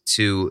Yes.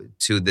 to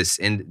this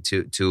in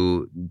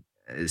to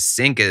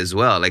Sync as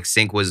well. Like,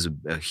 Sync was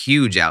a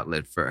huge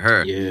outlet for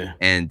her, Yeah.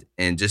 and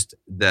just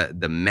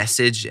the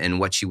message and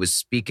what she was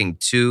speaking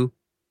to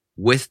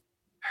with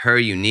her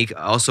unique.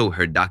 Also,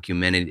 her Oh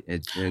documentary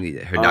is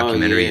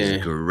yeah.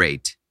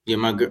 great,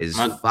 Yeah. is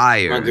My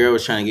fire. girl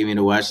was trying to get me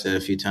to watch that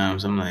a few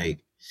times. I'm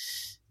like,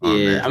 Oh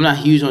yeah, I'm man, not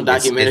huge on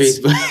it's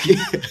documentaries, but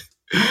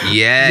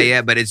yeah,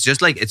 yeah, but it's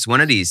just like, it's one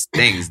of these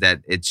things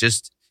that it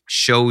just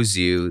shows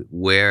you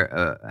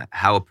where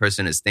how a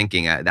person is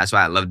thinking. That's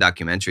why I love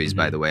documentaries.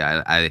 By the Mhm.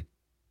 way,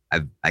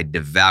 I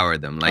devour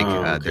them. Like,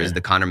 Oh, there's okay.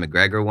 the Conor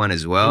McGregor one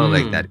as well,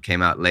 like Mm. that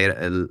came out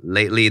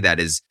lately. That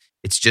is,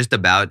 it's just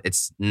about,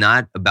 it's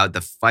not about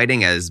the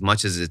fighting as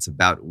much as it's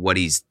about what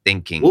he's What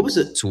thinking was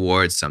it?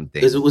 towards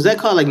something. Was that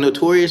called like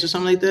Notorious or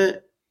something like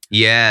that?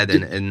 Yeah,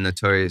 then D- in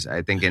Notorious,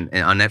 I think, on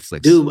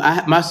Netflix. Dude,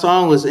 my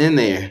song was in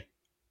there.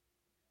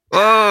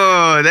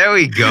 Oh, there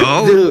we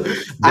go. Dude,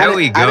 There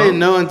we I didn't go.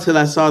 know until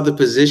I saw the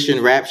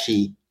position rap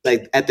sheet.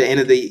 Like at the end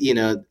of the,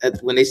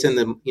 when they send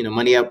the,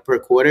 money out per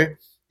quarter,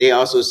 they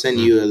also send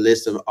Mm, you a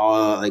list of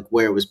all like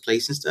where it was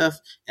placed and stuff.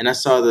 And I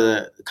saw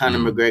the Conor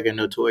mm, McGregor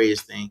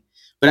Notorious thing,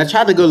 but I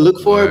tried to go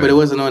look for it, but it word.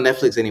 wasn't on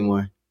Netflix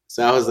anymore.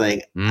 So I was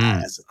like,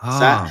 Mm. so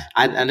Oh,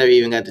 I never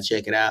even got to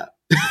check it out.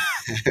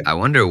 I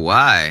wonder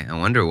why. I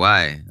wonder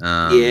why.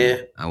 Yeah.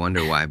 I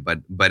wonder why.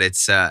 But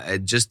it's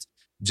it just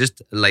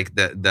like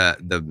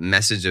the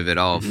message of it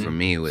all for Hmm.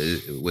 me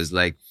was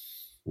like,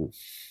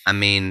 I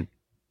mean,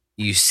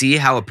 you see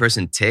how a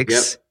person ticks,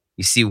 Yep.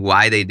 you see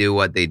why they do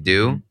what they Hmm.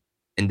 do,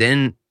 and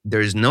then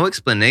there's no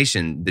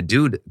explanation. The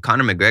dude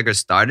Conor McGregor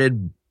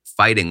started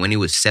fighting when he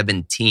was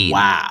 17.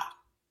 Wow.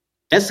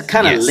 That's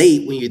kind of Yes,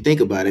 late when you think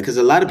about it, because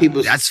a lot of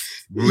people, that's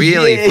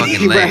really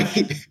fucking yeah, late.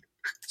 right.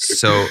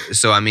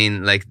 So I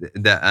mean, like,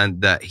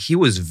 the he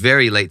was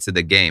very late to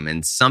the game,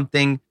 and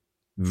something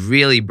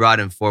really brought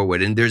him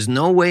forward. And there's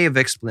no way of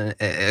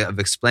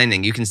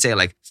explaining. You can say,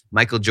 like,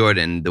 Michael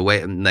Jordan, the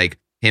way, like,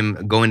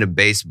 him going to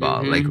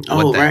baseball, like,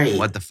 Oh, right.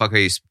 what the fuck are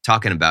you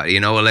talking about?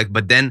 Like,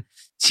 but then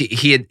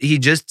he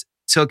just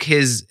took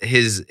his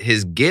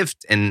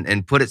gift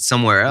and put it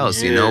somewhere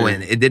else, Yeah.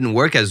 and it didn't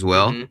work as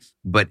well. Hmm.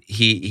 But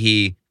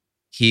he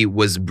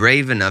was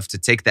brave enough to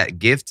take that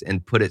gift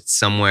and put it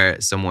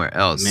somewhere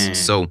else. Man,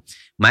 So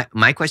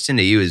my question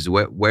to you is,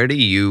 where do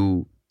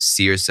you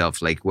see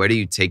yourself? Like, where do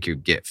you take your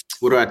gift?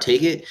 where do I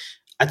take it?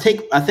 I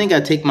think I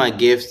take my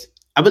gift.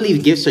 I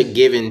believe gifts are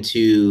given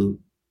to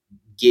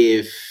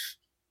give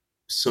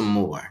some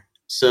more.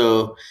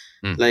 So,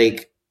 Mm,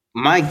 like,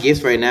 my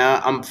gift right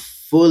now, I'm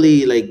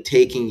fully like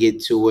taking it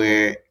to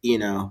where,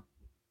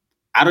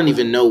 I don't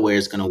even know where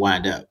it's going to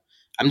wind up.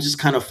 I'm just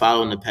kind of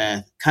following the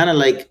path. Kind of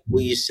like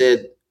what you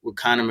said with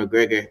Conor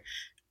McGregor.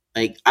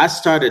 Like, I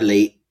started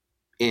late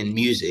in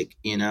music.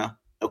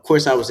 Of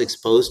course I was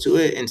exposed to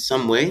it in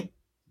some way,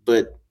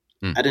 but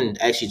mm, I didn't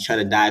actually try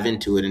to dive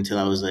into it until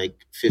I was like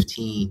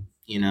 15,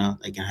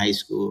 like in high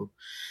school,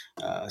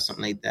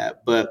 something like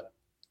that. But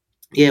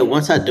yeah,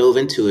 once I dove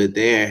into it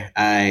there,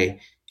 I,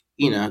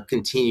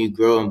 continued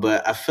growing.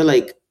 But I feel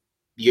like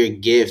your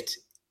gift,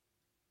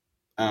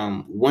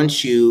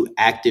 once you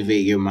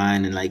activate your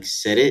mind and like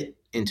set it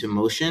into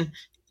motion,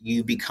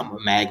 you become a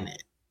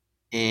magnet.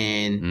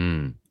 And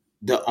mm,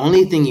 the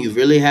only thing you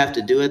really have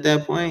to do at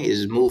that point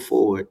is move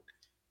forward.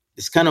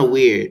 It's kind of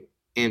weird.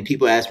 And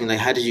people ask me, like,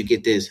 how did you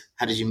get this?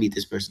 How did you meet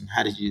this person?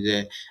 How did you do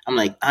that? I'm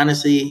like,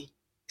 honestly,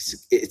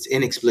 it's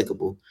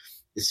inexplicable.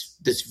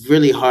 It's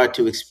really hard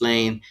to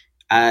explain.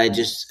 I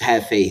just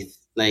had faith.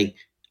 Like,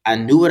 I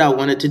knew what I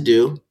wanted to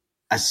do.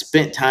 I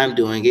spent time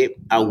doing it.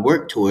 I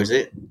worked towards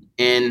it.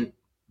 And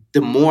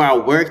the more I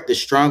worked, the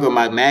stronger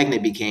my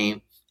magnet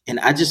became. And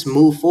I just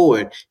moved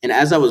forward. And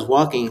as I was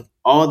walking,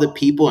 all the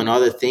people and all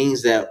the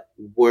things that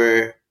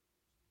were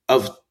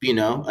of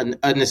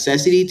a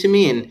necessity to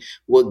me, and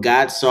what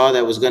God saw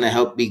that was going to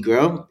help me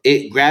grow,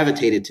 it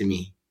gravitated to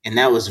me, and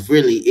that was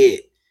really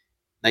it.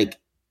 Like,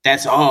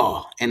 that's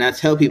all. And I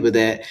tell people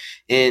that,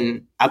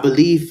 and I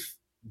believe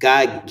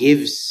God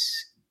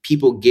gives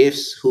people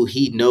gifts who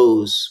He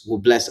knows will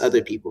bless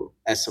other people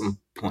at some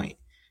point.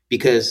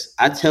 Because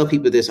I tell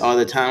people this all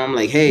the time. I'm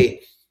like,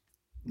 hey,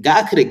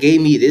 God could have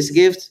gave me this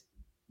gift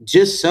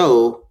just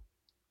so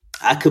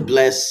I could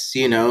bless,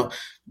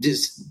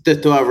 just to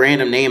throw a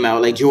random name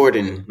out, like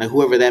Jordan, like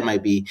whoever that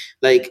might be.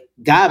 Like,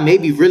 God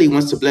maybe really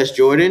wants to bless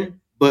Jordan,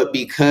 but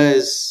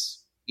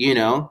because,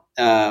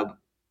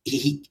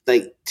 he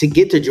like, to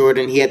get to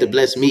Jordan, he had to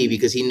bless me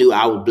because he knew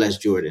I would bless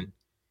Jordan.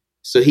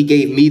 So he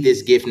gave me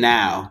this gift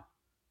now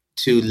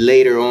to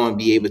later on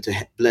be able to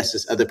bless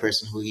this other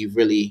person who he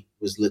really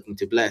was looking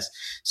to bless.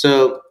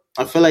 So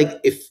I feel like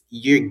if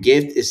your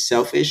gift is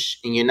selfish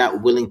and you're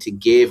not willing to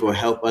give or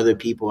help other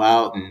people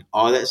out and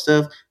all that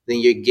stuff, then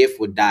your gift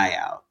will die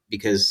out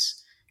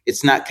because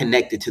it's not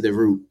connected to the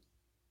root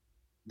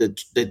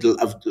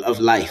of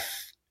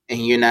life,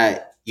 and you're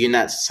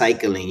not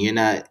cycling, you're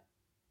not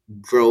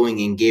growing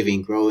and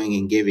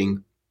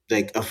giving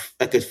like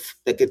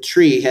a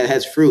tree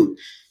has fruit.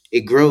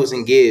 It grows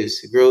and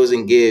gives, it grows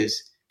and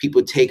gives.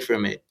 People take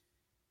from it,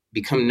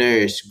 become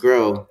nourished,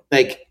 grow.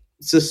 Like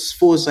it's a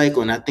full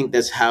cycle, and I think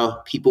that's how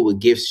people with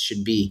gifts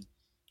should be.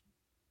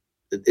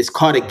 It's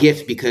called a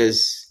gift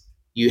because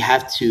you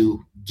have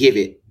to give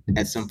it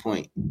at some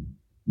point,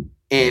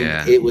 and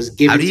Yeah. it was How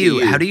given do to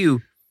you how you. do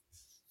you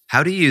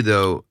how do you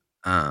though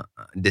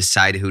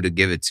decide who to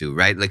give it to,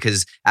 right? Like,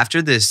 because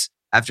after this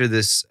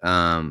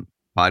Yeah.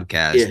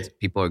 podcast,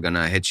 people are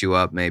gonna hit you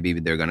up. Maybe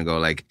they're gonna go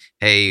like,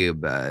 "Hey,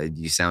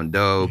 you sound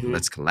dope. Hmm.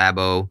 Let's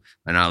collabo,"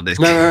 and all this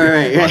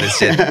Right, all this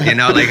shit. You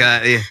know, like,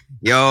 right.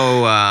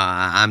 yo,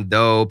 I'm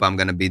dope. I'm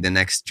gonna be the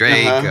next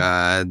Drake.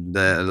 Uh-huh.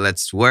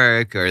 Let's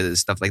work or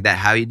stuff like that.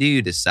 How do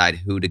you decide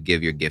who to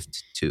give your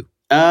gift to?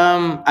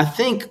 I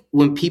think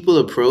when people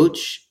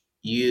approach,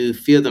 you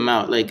feel them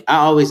out. Like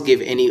I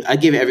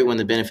give everyone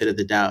the benefit of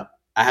the doubt.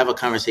 I have a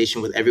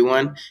conversation with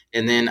everyone,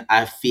 and then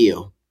I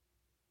feel.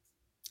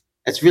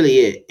 That's really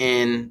it.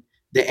 And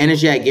the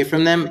energy I get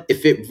from them,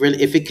 if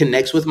it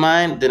connects with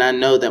mine, then I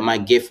know that my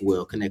gift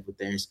will connect with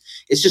theirs.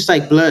 It's just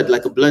like blood,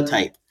 like a blood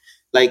type.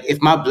 Like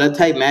if my blood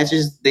type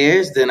matches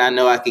theirs, then I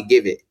know I could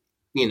give it.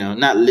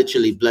 Not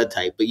literally blood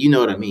type, but you know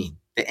what I mean.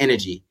 The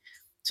energy.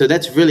 So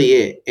that's really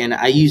it. And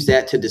I use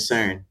that to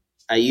discern.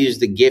 I use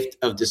the gift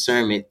of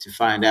discernment to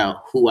find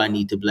out who I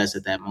need to bless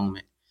at that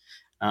moment.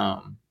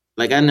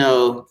 Like I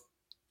know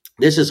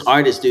there's this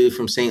artist dude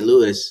from St.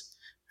 Louis.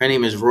 Her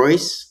name is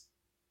Royce.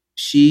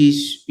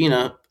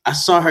 I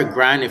saw her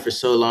grinding for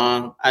so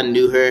long. I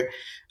knew her.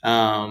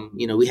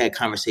 We had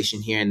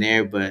conversation here and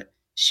there, but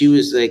she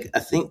was like, I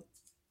think,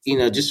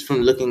 just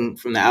from looking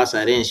from the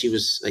outside in, she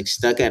was like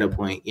stuck at a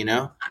point.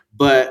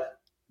 But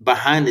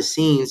behind the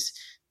scenes,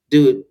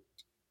 dude,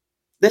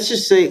 let's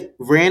just say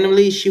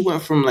randomly, she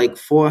went from like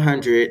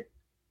 400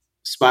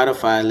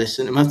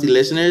 monthly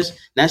listeners.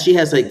 Now she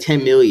has like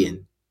 10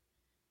 million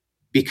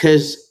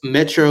because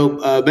Metro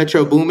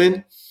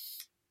Boomin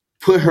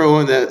put her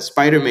on the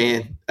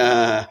Spider-Man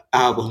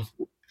album.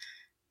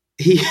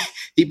 He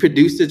he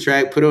produced the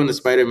track, put it on the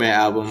Spider-Man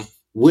album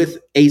with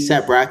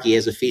ASAP Rocky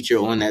as a feature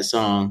on that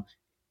song,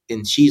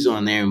 and she's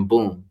on there, and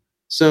boom.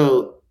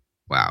 So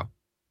Wow.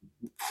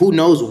 who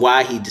knows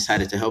why he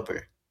decided to help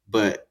her,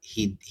 but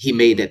he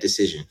made that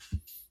decision,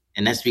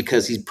 and that's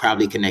because he's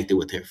probably connected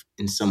with her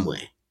in some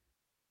way.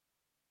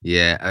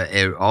 Yeah,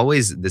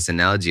 this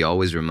analogy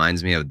always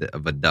reminds me of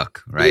a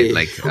duck, right? Yeah.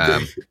 Like,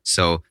 Okay.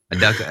 so a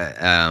duck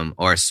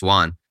or a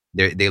swan,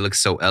 they look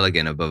so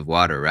elegant above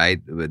water, right?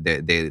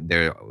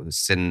 They're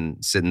sitting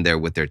there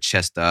with their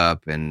chest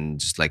up and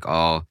just like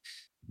all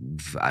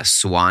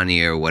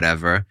swanny or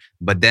whatever.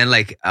 But then,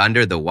 like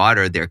under the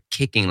water, they're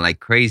kicking like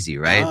crazy,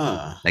 right?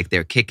 Ah. Like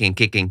they're kicking,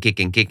 kicking,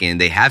 kicking, kicking,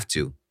 and they have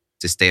to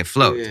stay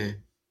afloat. Yeah.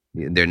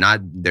 They're not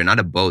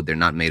a boat. They're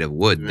not made of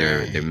wood.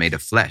 They're Right. made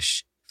of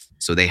flesh.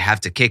 So they have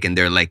to kick, and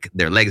they're like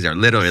their legs are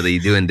literally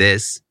doing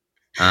this,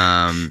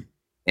 and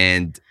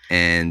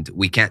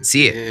we can't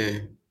see it. Yeah.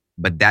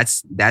 But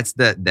that's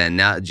the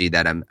analogy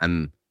that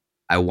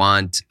I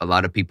want a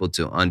lot of people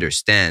to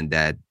understand,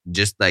 that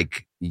just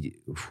like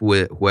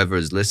whoever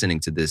is listening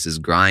to this is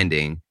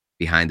grinding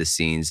behind the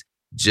scenes,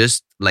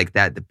 just like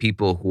that, the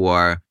people who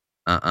are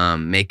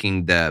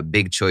making the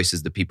big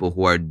choices, the people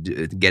who are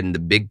getting the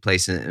big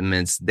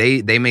placements,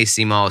 they may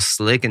seem all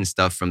slick and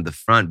stuff from the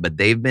front, but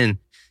they've been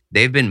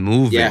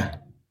moving. Yeah.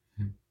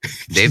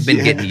 They've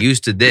been getting Yeah.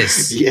 used to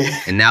this,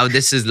 Yeah. and now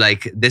this is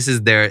their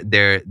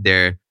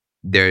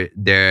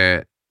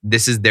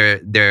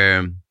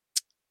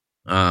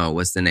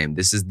what's the name?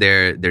 This is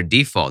their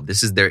default.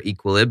 This is their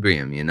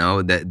equilibrium.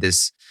 That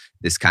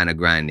this kind of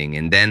grinding,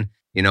 and then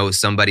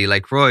somebody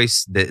like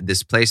Royce,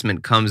 this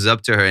placement comes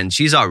up to her, and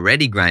she's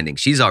already grinding.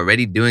 She's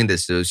already doing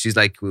this, so she's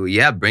like, well,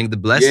 "Yeah, bring the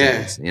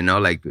blessings."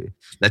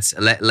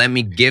 Like let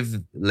me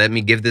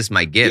give this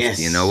my gift.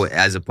 Yes.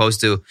 As opposed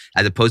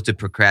to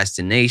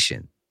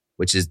procrastination,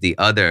 which is the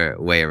other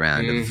way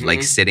around of like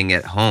Mm-hmm. sitting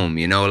at home.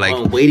 Like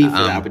Oh, waiting for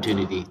the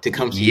opportunity to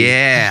come to you.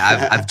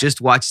 yeah, I've just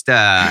watched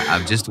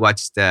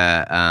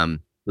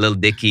Lil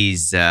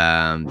Dicky's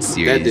That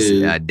series,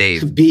 dude,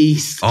 Dave.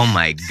 beast. Oh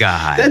my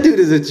That god. dude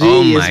is a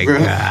Oh genius, my bro.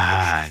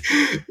 god.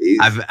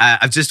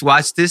 I've just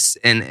watched this,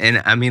 and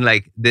I mean,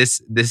 like,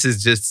 this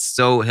is just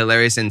so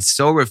hilarious and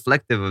so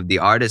reflective of the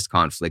artist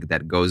conflict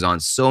that goes on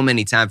so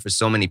many times for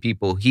so many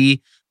people.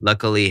 He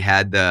luckily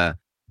had the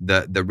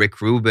Rick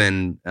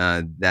Rubin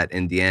that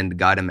in the end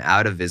got him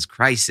out of his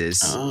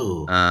crisis.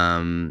 Oh.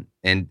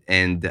 And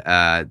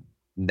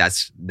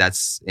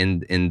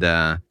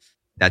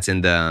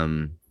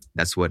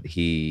that's what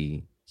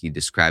he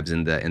describes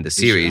in the For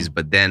series. sure.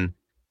 But then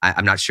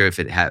I'm not sure if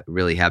it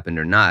really happened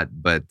or not.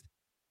 But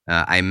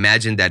I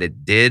imagine that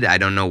it did. I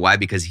don't know why,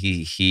 because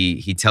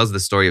he tells the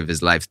story of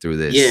his life through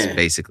this, Yeah.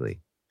 basically.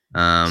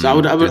 So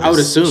Through I would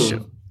this show.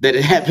 assume that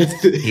it happened.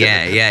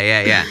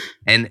 Yeah.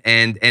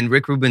 And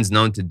Rick Rubin's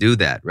known to do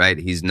that, right?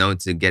 He's known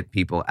to get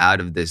people out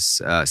of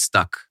this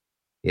stuck.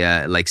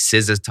 Yeah, like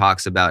SZA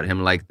talks about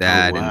him like Oh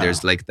that, and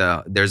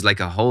wow. there's like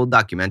a whole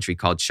documentary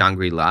called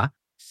Shangri-La,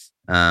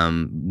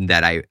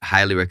 that I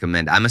highly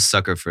recommend. I'm a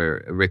sucker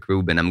for Rick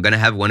Rubin. I'm gonna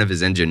have one of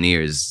his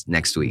engineers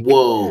next week.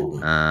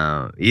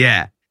 Whoa.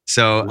 Yeah.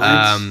 So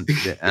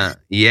What?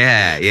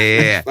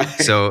 yeah.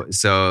 So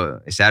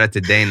shout out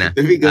to Dana.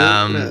 Let me go.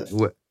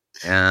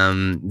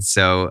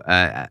 So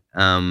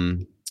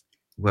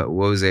what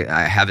was it?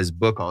 I have his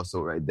book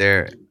also right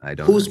there. I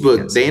don't know. Whose You can't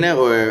book, see. Dana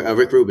or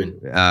Rick Rubin?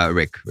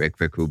 Rick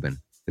Rubin,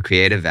 The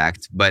Creative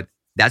Act. But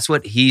that's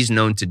what he's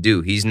known to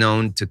do. He's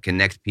known to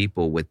connect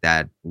people with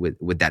that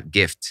with that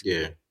gift.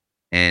 Yeah.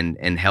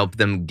 And help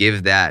them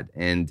give that.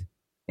 And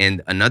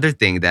another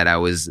thing that I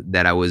was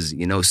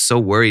so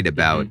worried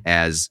about,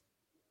 as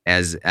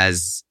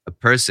a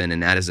person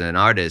and as an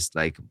artist,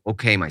 like,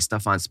 okay, my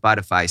stuff on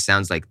Spotify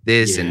sounds like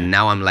this, Yeah. and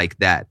now I'm like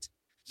that.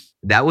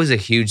 That was a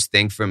huge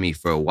thing for me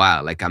for a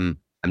while. Like I'm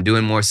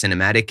doing more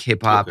cinematic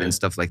hip hop and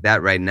stuff like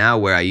that right now,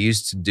 where I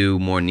used to do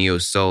more neo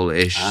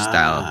soul-ish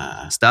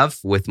style stuff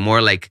with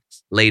more like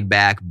laid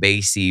back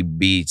bassy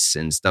beats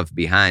and stuff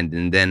behind.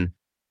 And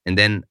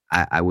then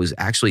I was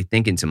actually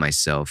thinking to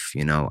myself,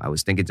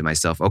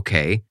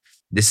 okay,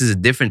 this is a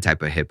different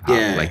type of hip hop.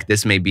 Yeah. Like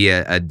this may be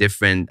a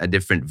different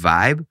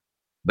vibe,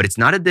 but it's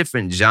not a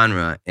different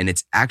genre, and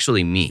it's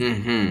actually me.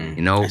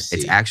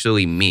 It's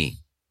actually me.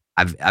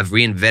 I've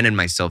reinvented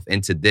myself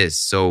into this.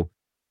 So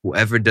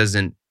whoever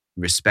doesn't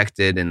respect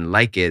it and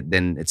like it,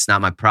 then it's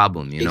not my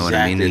problem. You know what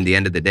I mean? In the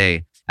end of the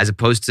day, as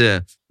opposed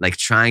to like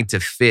trying to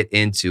fit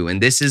into,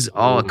 and this is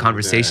all a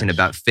conversation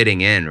about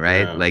fitting in,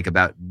 right? Yeah. Like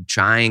about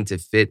trying to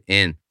fit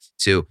in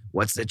to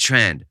what's the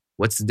trend?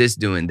 What's this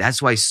doing?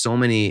 That's why so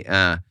many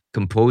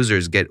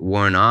composers get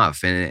worn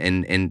off.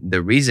 And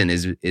the reason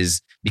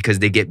is because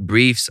they get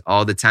briefs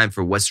all the time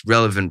for what's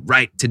relevant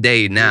right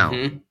today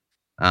now.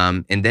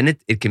 And then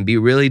it can be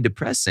really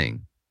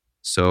depressing.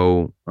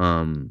 So,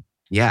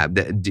 yeah.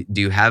 Do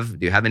you have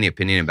any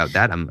opinion about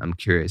that? I'm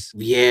curious.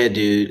 Yeah,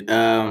 dude.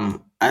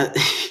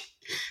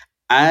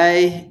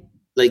 I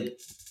like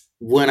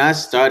when I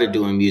started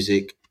doing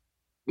music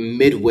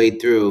midway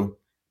through,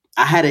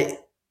 I had a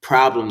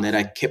problem that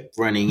I kept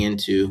running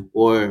into,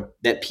 or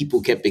that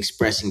people kept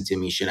expressing to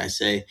me, should I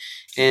say.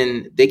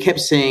 And they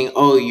kept saying,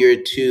 "Oh,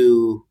 you're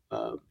too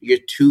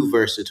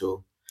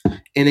versatile."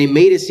 And they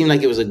made it seem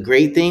like it was a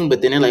great thing,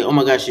 but then they're like, "Oh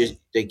my gosh,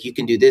 you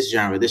can do this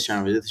genre, this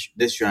genre,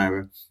 this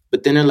genre."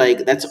 But then they're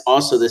like, "That's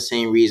also the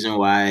same reason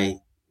why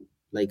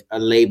like a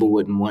label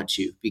wouldn't want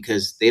you,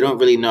 because they don't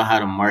really know how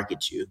to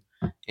market you,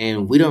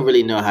 and we don't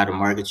really know how to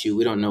market you.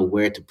 We don't know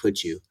where to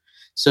put you."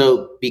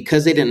 So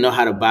because they didn't know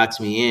how to box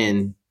me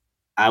in,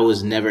 I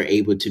was never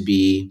able to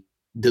be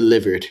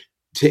delivered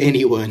to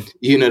anyone.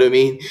 You know what I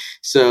mean?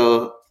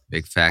 So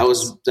Big facts. I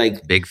was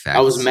like, big facts.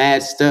 I was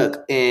mad stuck,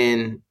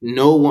 and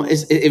no one.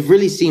 It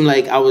really seemed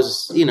like I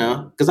was,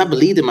 because I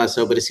believed in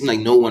myself, but it seemed like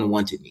no one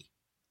wanted me.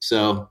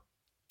 So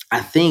I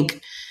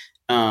think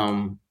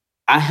I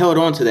held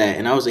on to that,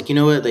 and I was like, you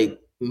know what? Like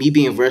me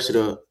being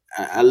versatile,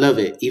 I love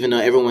it, even though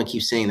everyone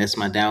keeps saying that's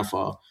my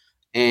downfall.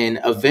 And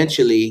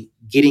eventually,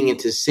 getting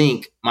into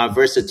sync, my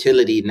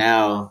versatility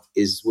now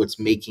is what's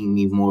making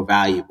me more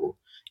valuable.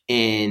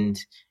 And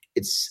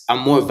I'm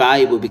more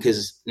valuable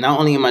because not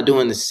only am I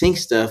doing the sync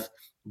stuff,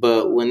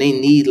 but when they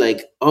need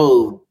like,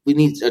 oh, we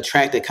need a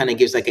track that kind of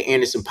gives like an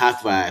Anderson .Paak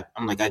vibe,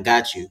 I'm like, I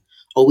got you.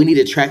 Oh, we need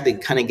a track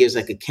that kind of gives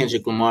like a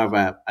Kendrick Lamar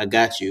vibe, I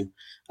got you.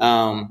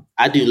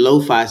 I do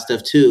lo-fi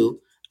stuff too.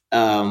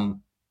 They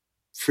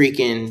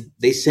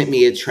sent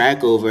me a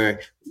track over.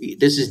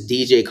 This is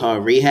DJ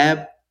called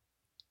Rehab,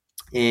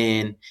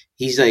 and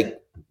he's like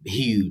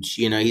huge.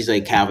 He's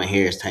like Calvin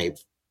Harris type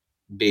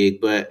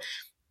big. But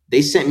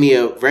they sent me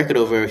a record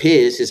over of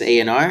his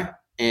A&R,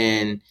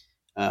 and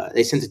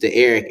they sent it to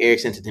Eric. Eric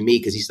sent it to me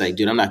because he's like,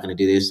 dude, I'm not gonna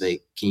do this.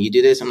 Like, can you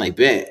do this? I'm like,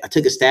 bet. I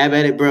took a stab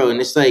at it, bro,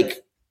 and it's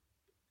like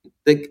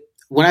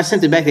when I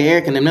sent it back to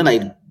Eric, and then they're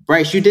like,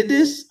 Bryce, you did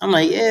this? I'm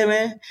like, yeah,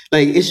 man.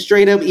 Like, it's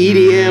straight up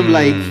EDM,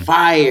 like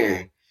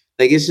fire.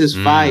 Like, it's just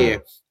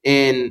fire.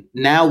 And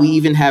now we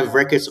even have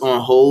records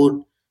on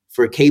hold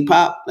for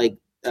K-pop, like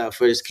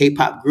for this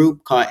K-pop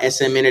group called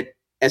SM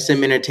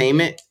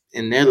Entertainment,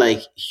 and they're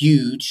like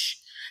huge.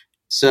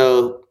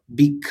 So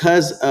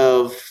because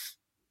of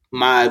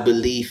my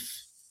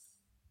belief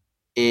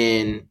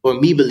or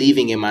me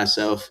believing in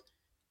myself,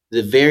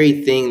 the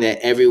very thing that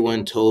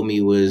everyone told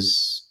me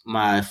was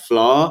my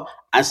flaw,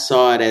 I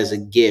saw it as a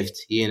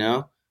gift,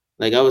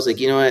 Like I was like,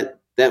 you know what?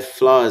 That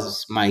flaw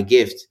is my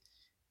gift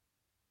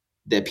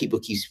that people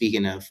keep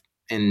speaking of.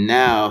 And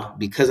now,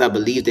 because I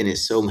believed in it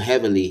so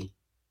heavily,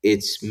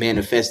 it's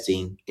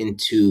manifesting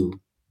into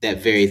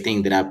that very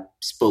thing that I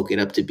spoke it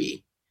up to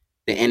be.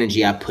 The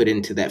energy I put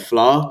into that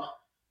flaw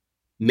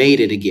made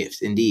it a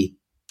gift, indeed.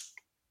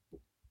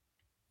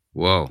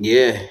 Whoa.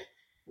 Yeah.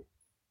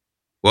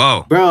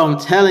 Whoa. Bro, I'm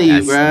telling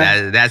you,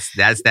 bro. That's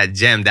that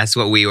gem. That's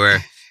what we were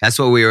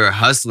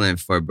hustling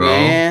for, bro.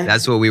 Man.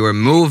 That's what we were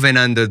moving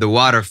under the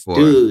water for.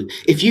 Dude,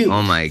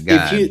 oh my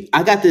God.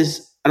 I got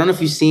this, I don't know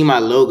if you've seen my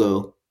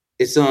logo.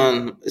 It's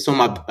on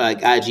my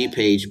like IG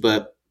page,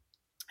 but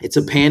it's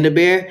a panda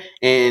bear,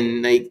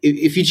 and like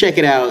if you check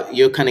it out,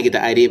 you'll kind of get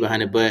the idea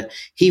behind it. But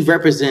he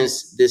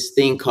represents this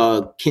thing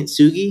called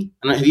kintsugi. I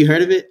don't know, have you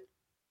heard of it?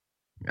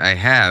 I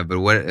have,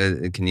 but what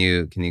can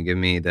you give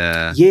me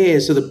the? Yeah,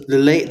 so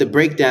the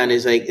breakdown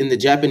is like in the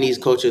Japanese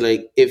culture,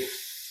 like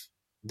if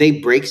they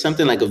break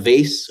something like a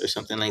vase or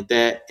something like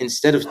that,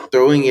 instead of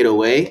throwing it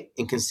away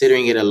and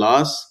considering it a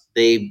loss,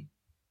 they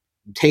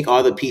take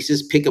all the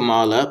pieces, pick them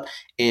all up,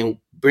 and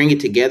bring it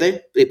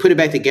together. They put it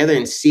back together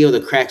and seal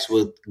the cracks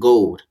with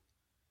gold.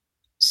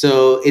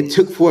 So it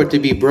took for it to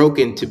be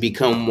broken to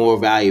become more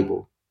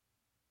valuable.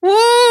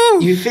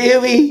 Woo! You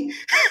feel me?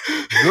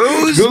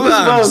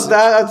 Goosebumps.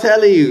 I'm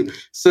telling you.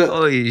 So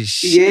holy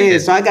shit. Yeah,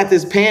 so I got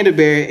this panda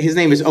bear. His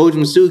name is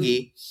Ojum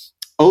Sugi.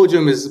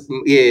 Ojum is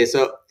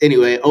so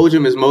anyway,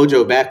 Ojum is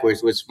Mojo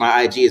backwards, which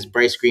my IG is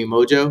Bryce Green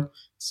Mojo.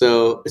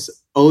 So it's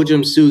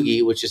Ojum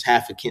Sugi, which is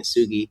half a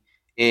kintsugi.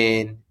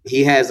 And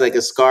he has like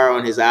a scar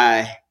on his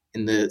eye,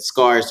 and the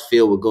scar is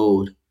filled with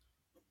gold.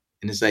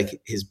 And it's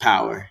like his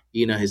power,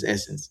 his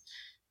essence.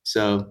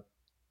 So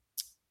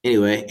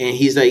anyway, and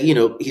he's like,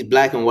 he's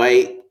black and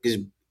white, he's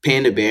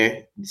panda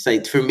bear. It's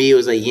like, for me, it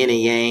was like yin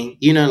and yang,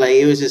 like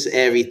it was just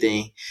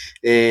everything.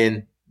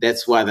 And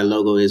that's why the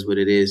logo is what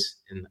it is.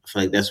 And I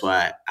feel like that's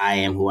why I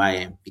am who I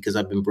am, because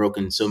I've been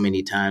broken so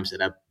many times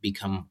that I've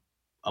become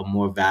a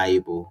more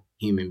valuable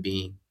human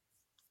being.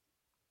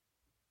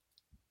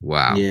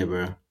 Wow. Yeah,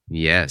 bro.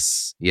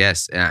 Yes.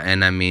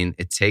 And I mean,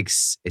 it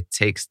takes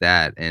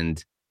that.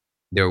 And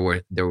there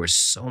were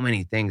so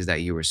many things that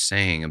you were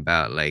saying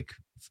about like,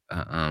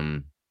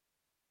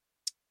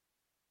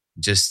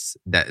 just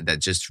that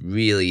just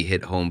really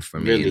hit home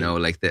for me, Really?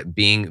 like that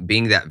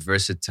being that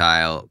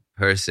versatile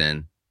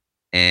person.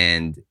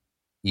 And,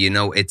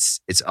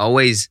 it's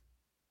always,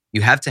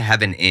 you have to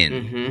have an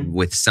in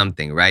with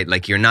something, right?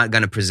 Like you're not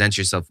going to present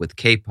yourself with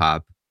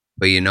K-pop,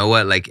 but you know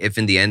what? Like if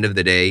in the end of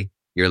the day,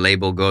 your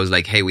label goes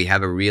like, hey, we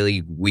have a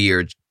really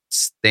weird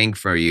thing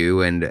for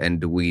you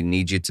and we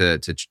need you to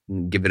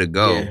give it a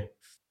go. Yeah.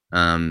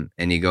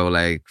 And you go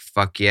like,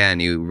 fuck yeah.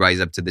 And you rise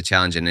up to the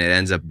challenge and it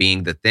ends up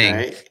being the thing.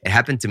 Right. It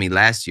happened to me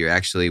last year,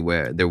 actually,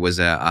 where there was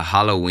a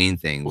Halloween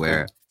thing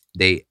where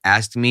they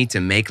asked me to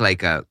make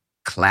like a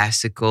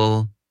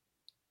classical,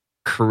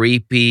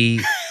 creepy,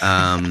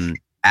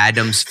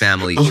 Adam's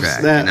Family track.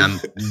 Snap. And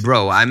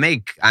I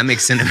make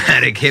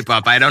cinematic hip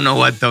hop. I don't know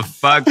what the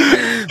fuck,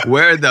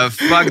 where the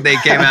fuck they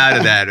came out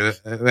of that,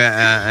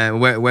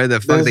 where the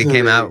fuck they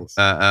came out.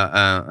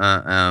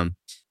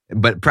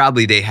 But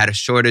probably they had a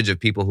shortage of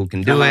people who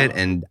can do it,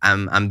 and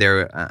I'm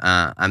there.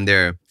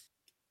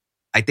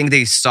 I think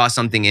they saw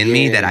something in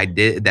me that I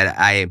did. That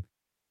I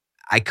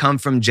come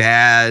from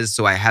jazz,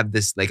 so I have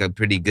this like a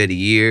pretty good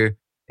ear.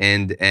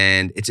 And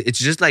it's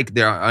just like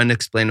there are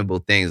unexplainable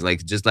things,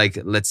 like just like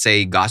let's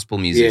say gospel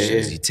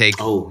musicians. You take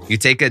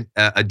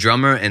a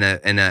drummer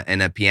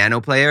and a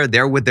piano player.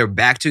 They're with their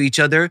back to each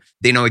other.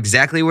 They know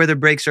exactly where the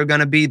breaks are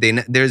gonna be.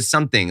 There's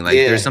something like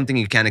there's something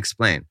you can't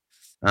explain.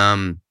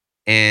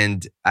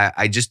 And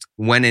I just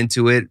went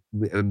into it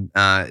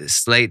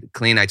slate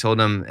clean. I told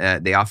them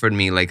they offered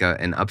me like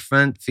an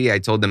upfront fee. I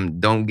told them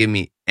don't give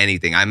me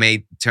anything. I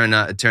may turn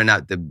out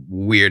the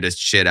weirdest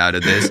shit out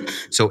of this.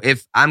 So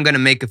if I'm gonna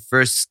make a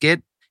first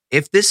skit,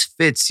 if this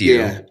fits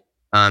you,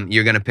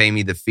 you're gonna pay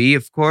me the fee,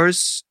 of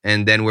course,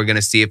 and then we're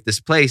gonna see if this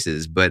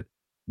places. But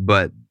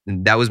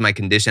that was my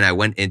condition. I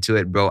went into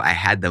it, bro. I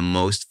had the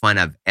most fun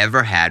I've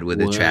ever had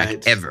with a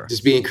track ever.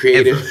 Just being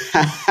creative.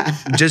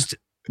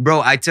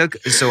 Bro, I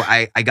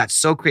got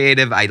so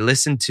creative. I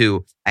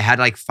had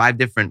like 5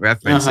 different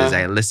references.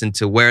 I listened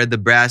to where the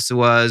brass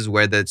was,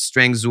 where the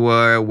strings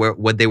were,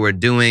 what they were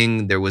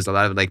doing. There was a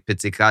lot of like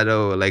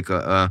pizzicato, like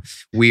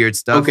weird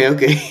stuff.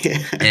 Okay.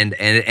 and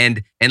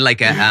like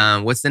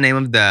what's the name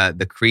of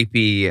the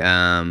creepy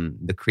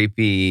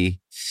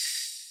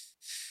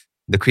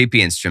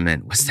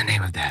instrument? What's the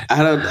name of that?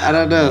 I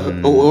don't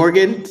know.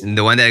 Organ?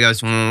 The one that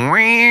goes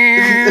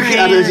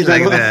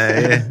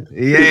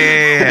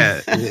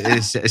Yeah.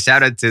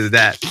 Shout out to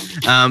that.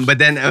 But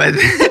then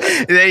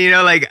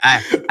like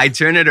I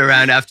turn it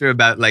around after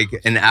about like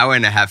an hour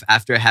and a half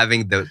after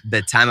having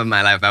the time of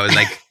my life. I was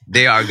like,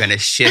 they are gonna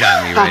shit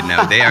on me right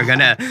now. They are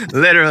gonna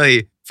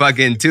literally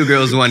fucking 2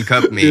 girls, 1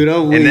 cup me. Dude,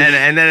 and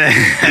then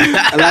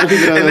a lot of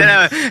people don't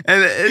know.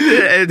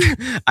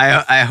 And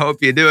I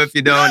hope you do. If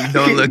you don't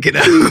look it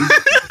up.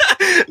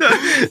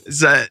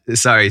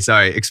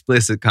 Sorry.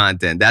 Explicit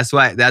content. That's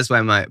why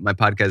my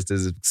podcast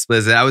is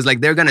explicit. I was like,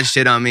 they're gonna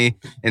shit on me,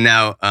 and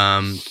now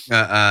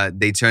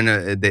they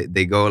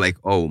go like,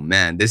 oh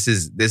man, this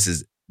is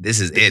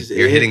it.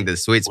 You're hitting the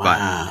sweet spot.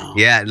 Wow.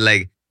 Yeah,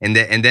 like. And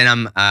then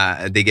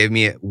they gave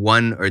me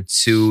 1 or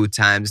 2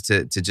 times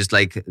to just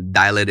like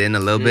dial it in a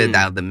little bit,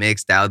 dial the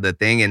mix, dial the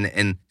thing,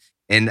 and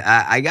and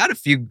I got a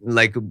few,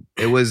 like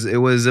it was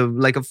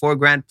like a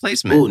 $4,000 Oh,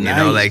 placement,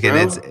 nice, like,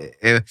 and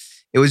bro.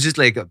 it was just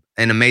like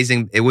an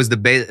amazing. It was the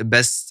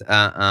best.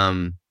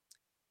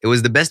 It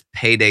was the best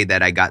payday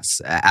that I got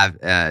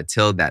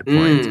till that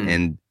point,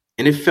 and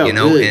And it felt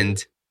good.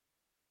 and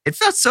it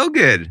felt so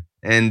good,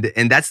 and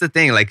that's the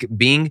thing, like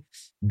being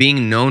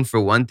known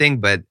for one thing,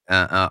 but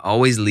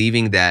always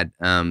leaving that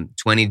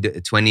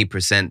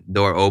 20%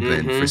 door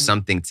open for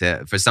something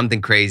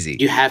crazy.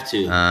 You have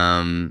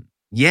to.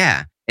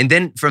 Yeah. And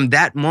then from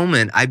that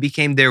moment, I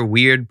became their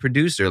weird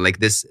producer, like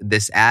this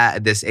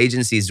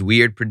agency's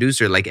weird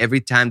producer. Like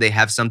every time they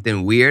have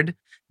something weird,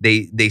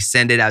 they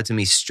send it out to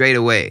me straight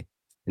away.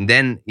 And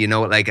then,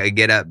 like I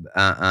get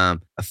a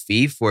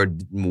fee for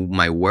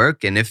my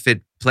work, and if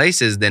it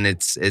places, then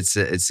it's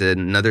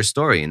another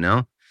story,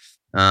 and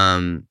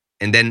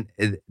then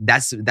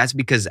that's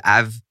because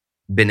I've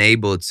been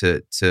able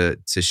to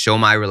show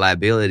my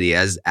reliability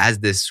as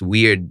this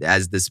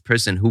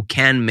person who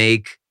can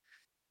make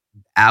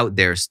out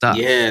their stuff.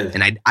 Yeah.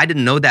 And I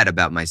didn't know that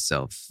about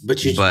myself.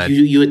 But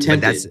you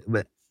attempted.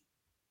 But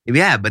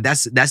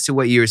that's to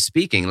what you're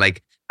speaking.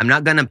 Like, I'm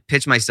not gonna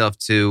pitch myself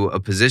to a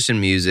position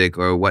music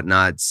or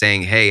whatnot,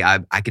 saying, "Hey,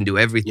 I can do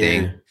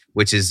everything," Yeah.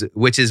 which is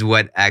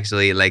what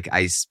actually, like,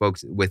 I spoke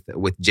with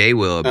Jay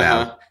Will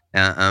about.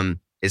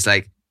 It's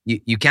like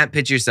you can't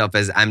pitch yourself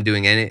as I'm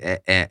doing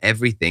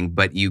everything,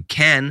 but you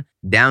can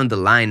down the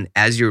line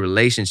as your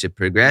relationship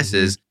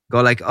progresses.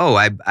 Go like, oh,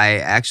 I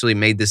actually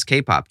made this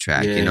K-pop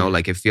track,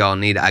 like if y'all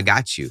need, I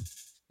got you.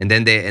 And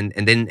then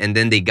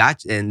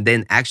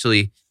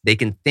actually they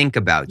can think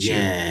about you.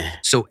 Yeah.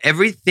 So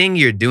everything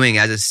you're doing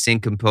as a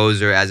sync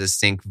composer, as a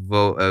sync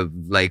whatever,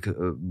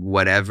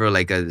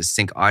 like a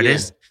sync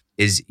artist,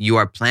 is you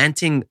are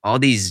planting all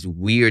these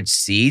weird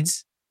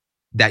seeds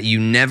that you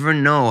never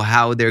know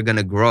how they're going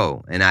to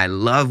grow. And I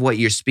love what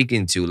you're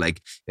speaking to.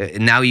 Like,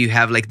 now you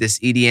have like this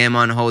EDM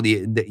on hold.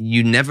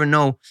 You never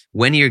know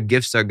when your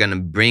gifts are going to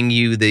bring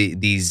you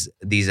these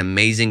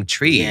amazing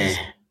trees. Yeah.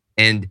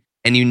 And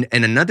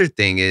another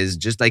thing is,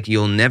 just like,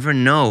 you'll never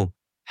know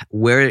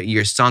where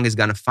your song is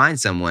going to find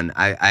someone.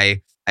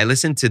 I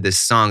listened to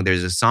this song.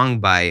 There's a song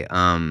by,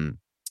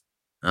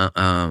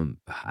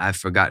 I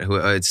forgot who,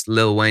 it's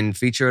Lil Wayne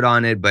featured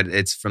on it, but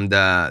it's from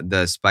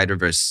the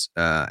Spider-Verse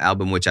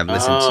album, which I've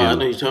listened to I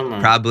know you're talking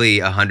about.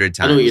 probably 100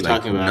 times. I know what you're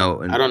talking about.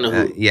 No, I don't know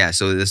who. Yeah,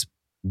 so this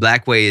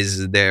Blackway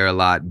is there a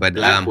lot, but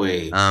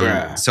Blackway.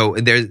 So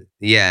there's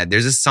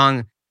a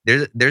song.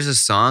 There's a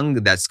song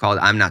that's called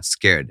 "I'm Not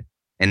Scared,"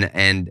 and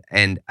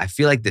I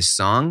feel like this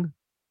song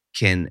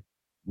can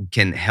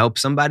help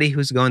somebody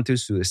who's going through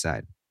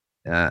suicide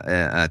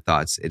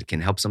thoughts. It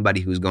can help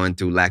somebody who's going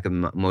through lack of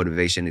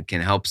motivation. It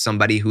can help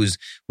somebody who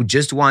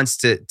just wants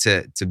to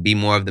be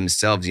more of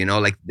themselves.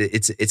 Like,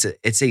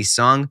 it's a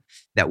song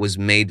that was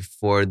made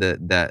for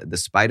the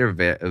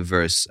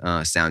Spider-Verse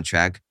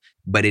soundtrack,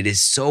 but it is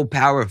so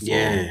powerful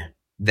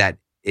that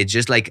it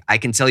just, like, I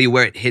can tell you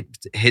where it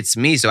hits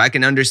me, so I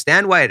can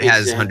understand why it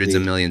has hundreds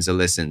of millions of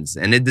listens,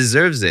 and it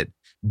deserves it.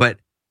 But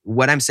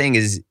what I'm saying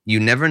is, you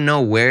never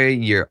know where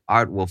your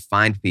art will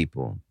find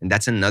people. And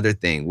that's another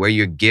thing, where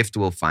your gift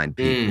will find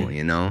people,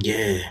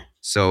 Yeah.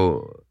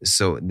 So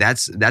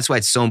that's why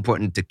it's so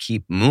important to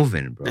keep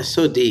moving, bro. That's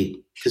so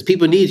deep, because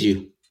people need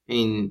you. I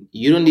mean,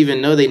 you don't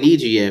even know they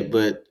need you yet,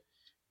 but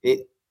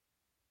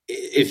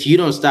if you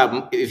don't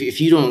stop,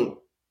 if you don't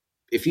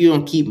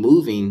keep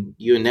moving,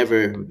 you'll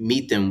never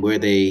meet them where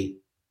they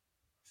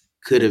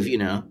could have,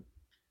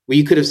 where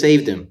you could have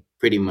saved them,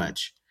 pretty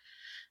much.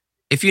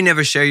 If you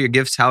never share your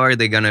gifts, how are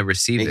they gonna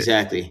receive it?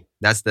 Exactly.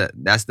 That's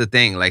the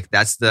thing. Like,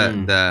 that's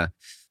the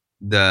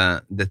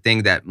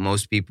thing that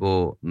most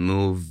people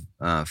move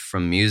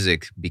from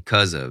music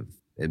because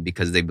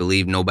they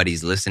believe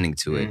nobody's listening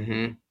to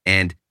it,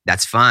 and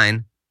that's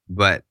fine.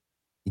 But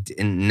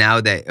now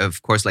that,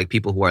 of course, like,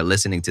 people who are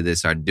listening to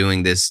this are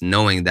doing this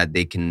knowing that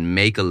they can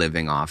make a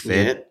living off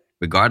it,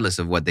 regardless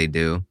of what they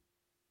do,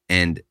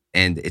 and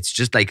it's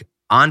just like,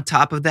 on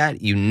top of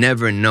that, you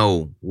never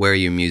know where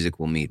your music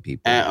will meet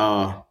people at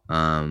all.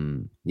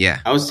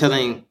 Yeah. I was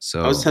telling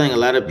a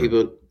lot of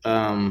people,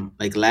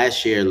 like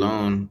last year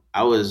alone,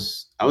 I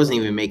wasn't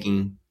really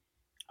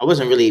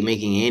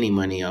making any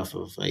money off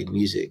of like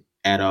music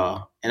at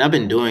all. And I've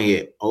been doing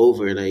it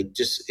over, like,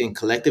 just in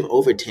collective,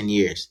 over 10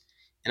 years.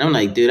 And I'm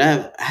like, dude,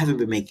 I haven't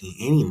been making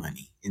any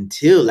money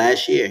until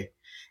last year.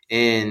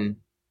 And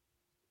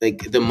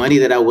like, the money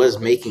that I was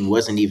making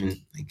wasn't even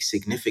like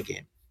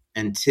significant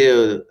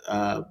until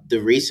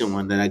the recent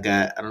one that I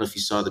got. I don't know if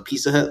you saw the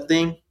Pizza Hut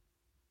thing.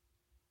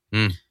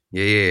 Yeah.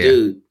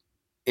 Dude,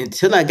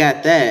 until I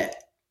got that,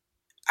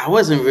 I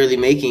wasn't really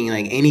making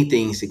like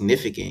anything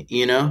significant,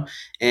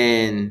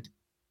 and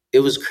it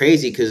was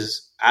crazy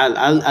because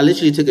I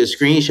literally took a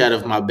screenshot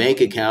of my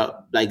bank account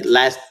like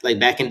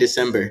back in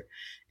December,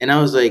 and I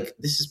was like,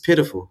 this is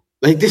pitiful.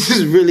 Like, this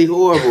is really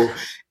horrible.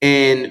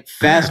 And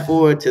fast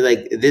forward to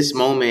like this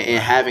moment and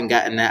having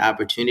gotten that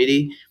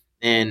opportunity,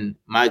 and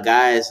my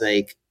guys,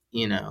 like,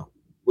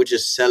 we're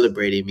just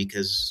celebrating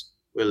because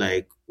we're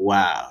like,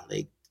 wow,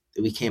 like,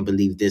 we can't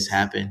believe this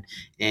happened.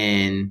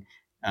 And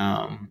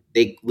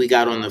we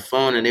got on the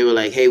phone and they were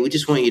like, hey, we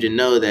just want you to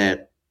know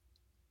that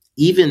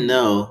even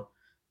though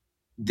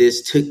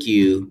this took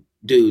you,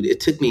 dude, it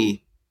took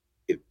me,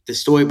 the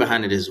story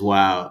behind it is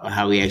wild on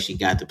how we actually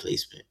got the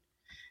placement.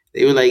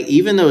 They were like,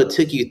 even though it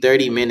took you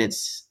 30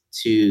 minutes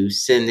to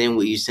send in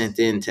what you sent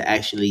in to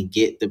actually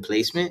get the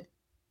placement,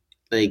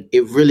 like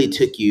it really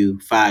took you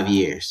 5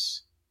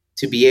 years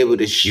to be able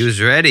to He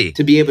was ready.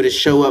 to be able to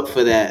show up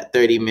for that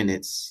 30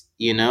 minutes,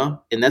 you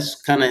know? And that's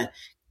kind of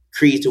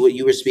creates to what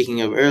you were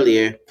speaking of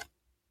earlier.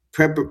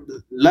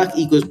 Luck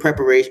equals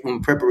preparation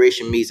when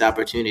preparation meets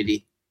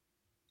opportunity,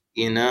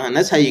 you know? And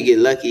that's how you get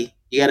lucky.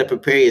 You got to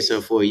prepare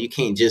yourself for it. You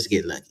can't just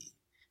get lucky.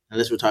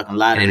 Unless we're talking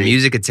lottery. And in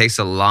music, it takes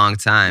a long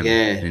time. Yeah.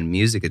 And in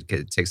music,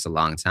 it takes a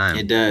long time.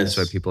 It does.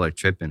 That's why people are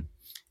tripping.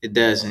 It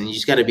does. And you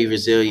just got to be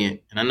resilient.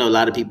 And I know a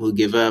lot of people who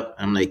give up.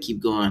 I'm like,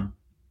 keep going.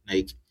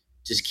 Like,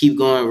 just keep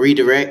going,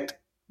 redirect,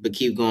 but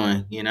keep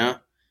going, you know?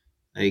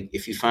 Like,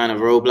 if you find a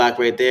roadblock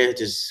right there,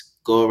 just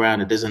go around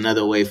it. There's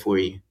another way for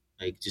you.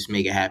 Like, just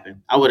make it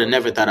happen. I would have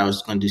never thought I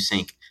was going to do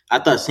sync. I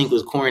thought sync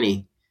was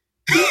corny.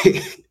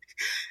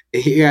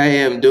 Here I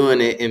am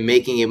doing it and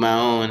making it my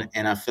own.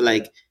 And I feel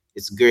like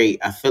it's great.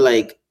 I feel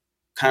like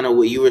kind of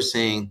what you were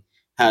saying,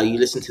 how you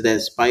listen to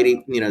that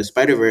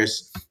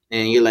Spider-Verse,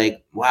 and you're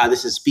like, wow,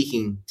 this is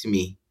speaking to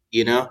me,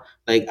 you know?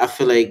 Like, I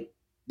feel like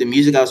the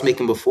music I was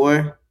making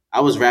before, I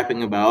was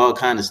rapping about all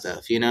kind of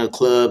stuff, you know,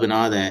 club and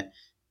all that.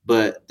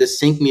 But the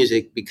sync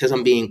music, because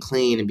I'm being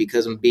clean and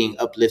because I'm being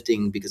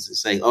uplifting, because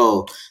it's like,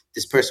 oh,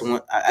 this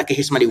person, I can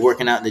hear somebody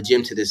working out in the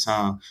gym to this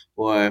song,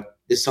 or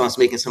this song's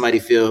making somebody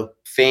feel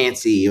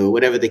fancy, or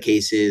whatever the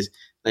case is.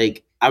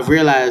 Like, I've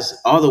realized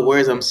all the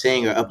words I'm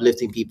saying are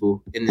uplifting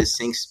people in this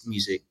sync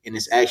music, and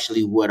it's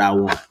actually what I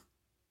want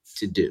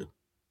to do.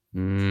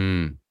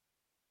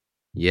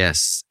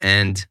 Yes.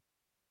 And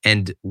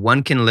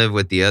one can live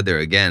with the other.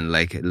 Again,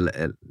 like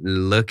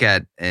look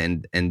at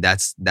and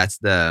that's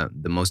the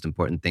most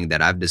important thing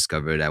that I've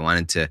discovered. I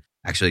wanted to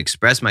actually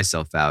express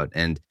myself out,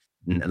 and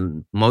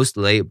most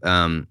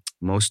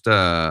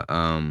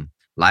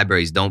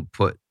libraries don't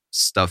put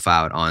stuff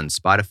out on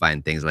Spotify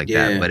and things like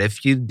that. But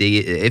if you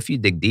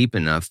dig deep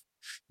enough,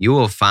 you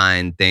will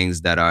find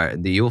places that are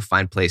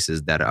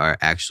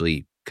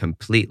actually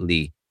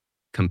completely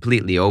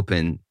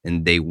open,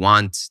 and they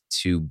want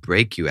to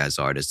break you as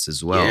artists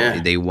as well.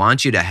 Yeah. They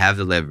want you to have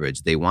the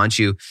leverage. They want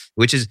you,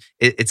 which is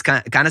it's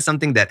kind of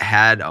something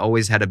that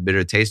always had a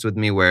bitter taste with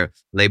me, where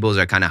labels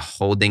are kind of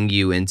holding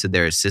you into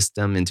their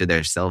system, into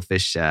their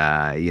selfish,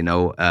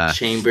 chamber,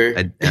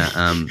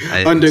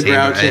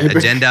 underground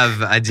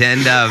chamber.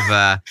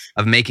 agenda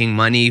of making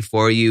money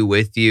for you,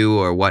 with you,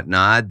 or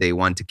whatnot. They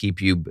want to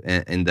keep you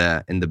in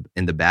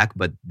the back.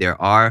 But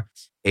there are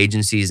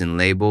agencies and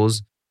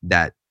labels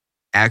that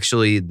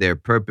actually their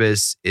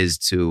purpose is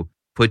to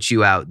put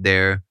you out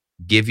there,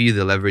 give you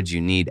the leverage you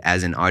need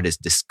as an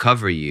artist,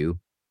 discover you,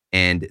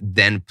 and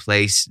then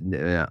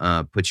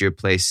put your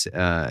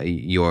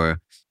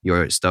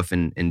stuff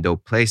in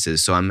dope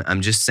places. So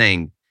I'm just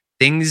saying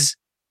things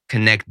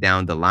connect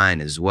down the line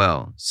as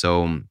well.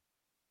 So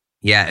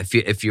yeah,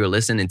 if you're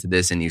listening to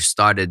this and you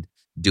started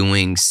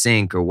doing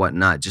sync or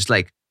whatnot, just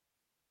like,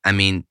 I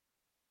mean,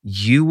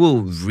 you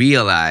will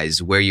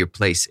realize where your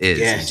place is.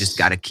 Yes. You just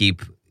got to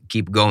keep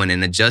going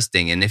and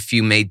adjusting. And if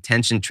you made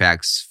tension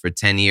tracks for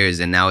 10 years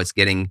and now it's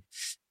getting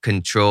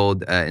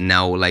controlled, and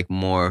now like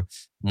more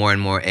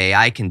and more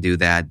AI can do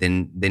that,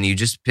 then you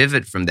just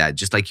pivot from that.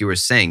 Just like you were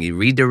saying, you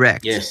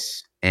redirect.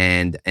 Yes.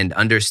 And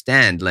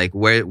understand, like,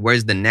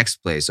 where's the next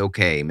place?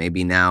 Okay,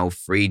 maybe now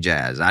free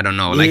jazz. I don't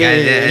know. Like,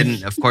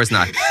 and of course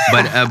not.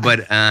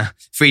 But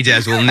free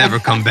jazz will never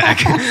come back.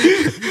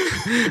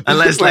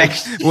 Unless, like,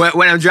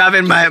 when I'm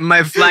driving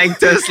my flying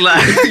Tesla.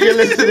 You're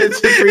listening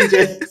to free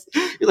jazz.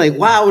 You're like,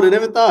 wow, I would have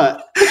never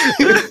thought.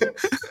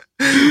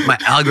 My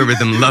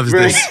algorithm loves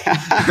this.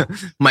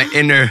 My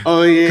inner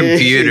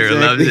computer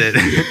loves it.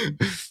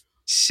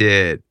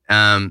 Shit.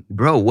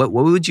 Bro, what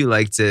would you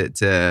like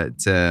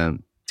to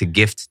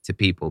gift to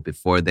people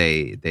before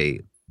they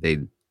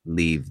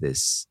leave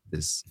this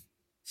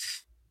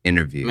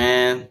interview?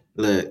 Man,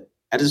 look,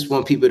 I just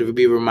want people to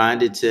be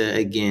reminded to,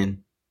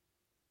 again,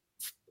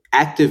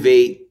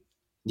 activate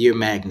your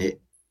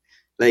magnet.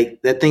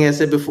 Like that thing I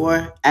said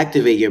before,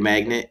 activate your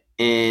magnet.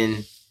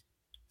 And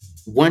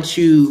once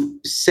you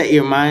set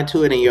your mind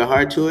to it and your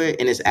heart to it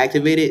and it's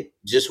activated,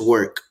 just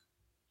work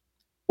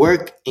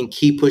and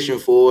keep pushing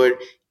forward,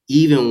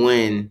 even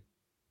when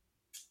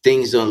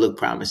things don't look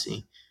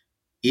promising.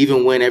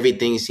 Even when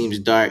everything seems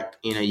dark,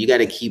 you got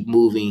to keep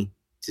moving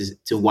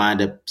to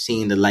wind up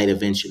seeing the light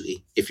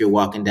eventually, if you're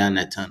walking down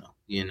that tunnel,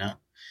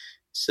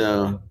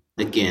 So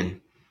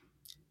again,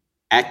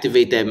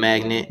 activate that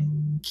magnet,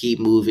 keep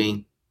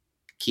moving,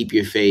 keep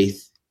your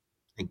faith.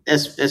 Like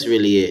that's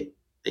really it.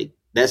 Like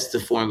that's the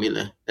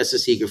formula. That's the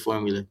secret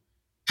formula.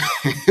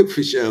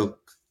 For sure.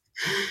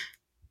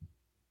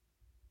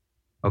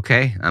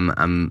 Okay,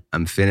 I'm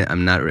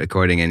not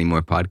recording any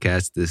more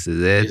podcasts. This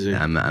is it. Yes,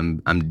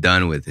 sir. I'm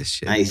done with this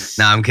shit. No, Nice.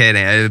 I'm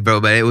kidding, bro.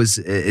 But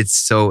it's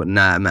so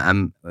nah.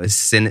 I'm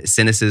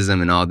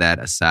cynicism and all that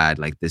aside.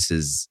 Like this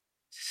is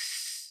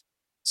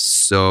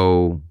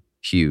so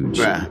huge,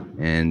 Bruh.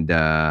 and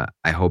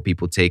I hope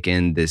people take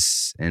in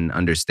this and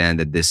understand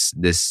that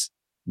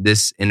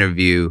this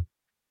interview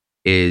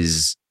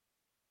is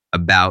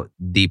about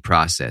the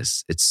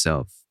process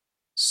itself.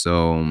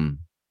 So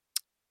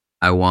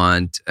I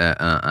want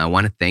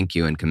to thank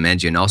you and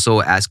commend you, and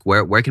also ask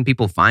where can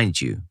people find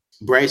you?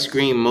 Bryce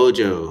Green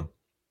Mojo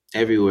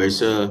everywhere.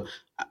 So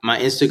my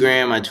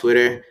Instagram, my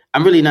Twitter.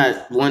 I'm really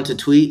not one to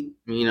tweet.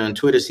 You know, and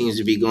Twitter seems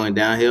to be going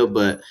downhill,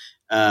 but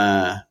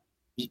uh,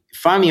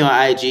 find me on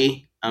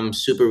IG. I'm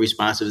super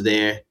responsive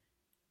there.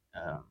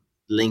 Um,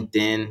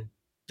 LinkedIn.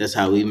 That's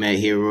how we met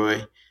here,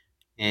 Roy.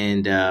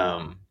 And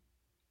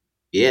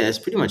yeah, that's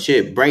pretty much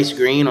it. Bryce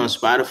Green on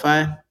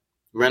Spotify.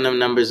 Run them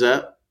numbers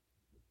up,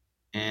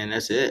 and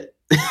that's it.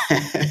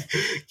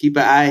 Keep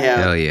an eye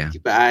Hell out. yeah,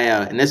 Keep an eye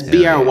out, and that's hell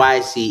yeah,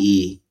 Bryce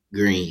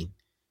Green.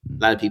 A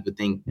lot of people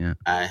think yeah.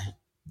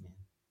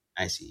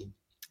 I see.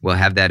 We'll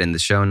have that in the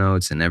show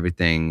notes and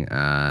everything.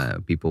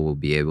 People will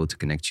be able to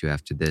connect you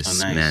after Oh,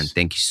 this. Man, nice.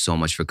 thank you so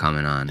much for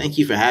coming on. Thank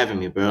you for having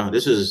me, bro.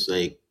 This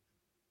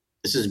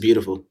is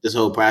beautiful. This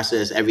whole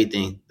process,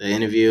 everything, the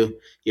interview,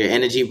 your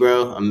energy,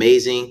 bro,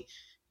 amazing.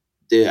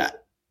 Dude,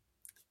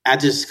 I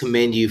just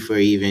commend you for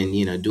even,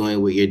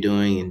 doing what you're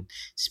doing and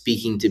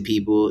speaking to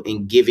people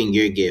and giving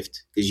your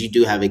gift, because you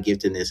do have a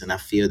gift in this. And I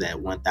feel that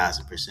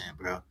 1000%,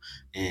 bro.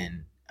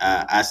 And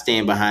I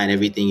stand behind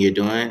everything you're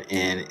doing.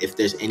 And if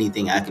there's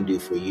anything I can do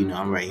for you,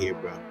 I'm right here,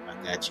 bro.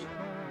 I got you.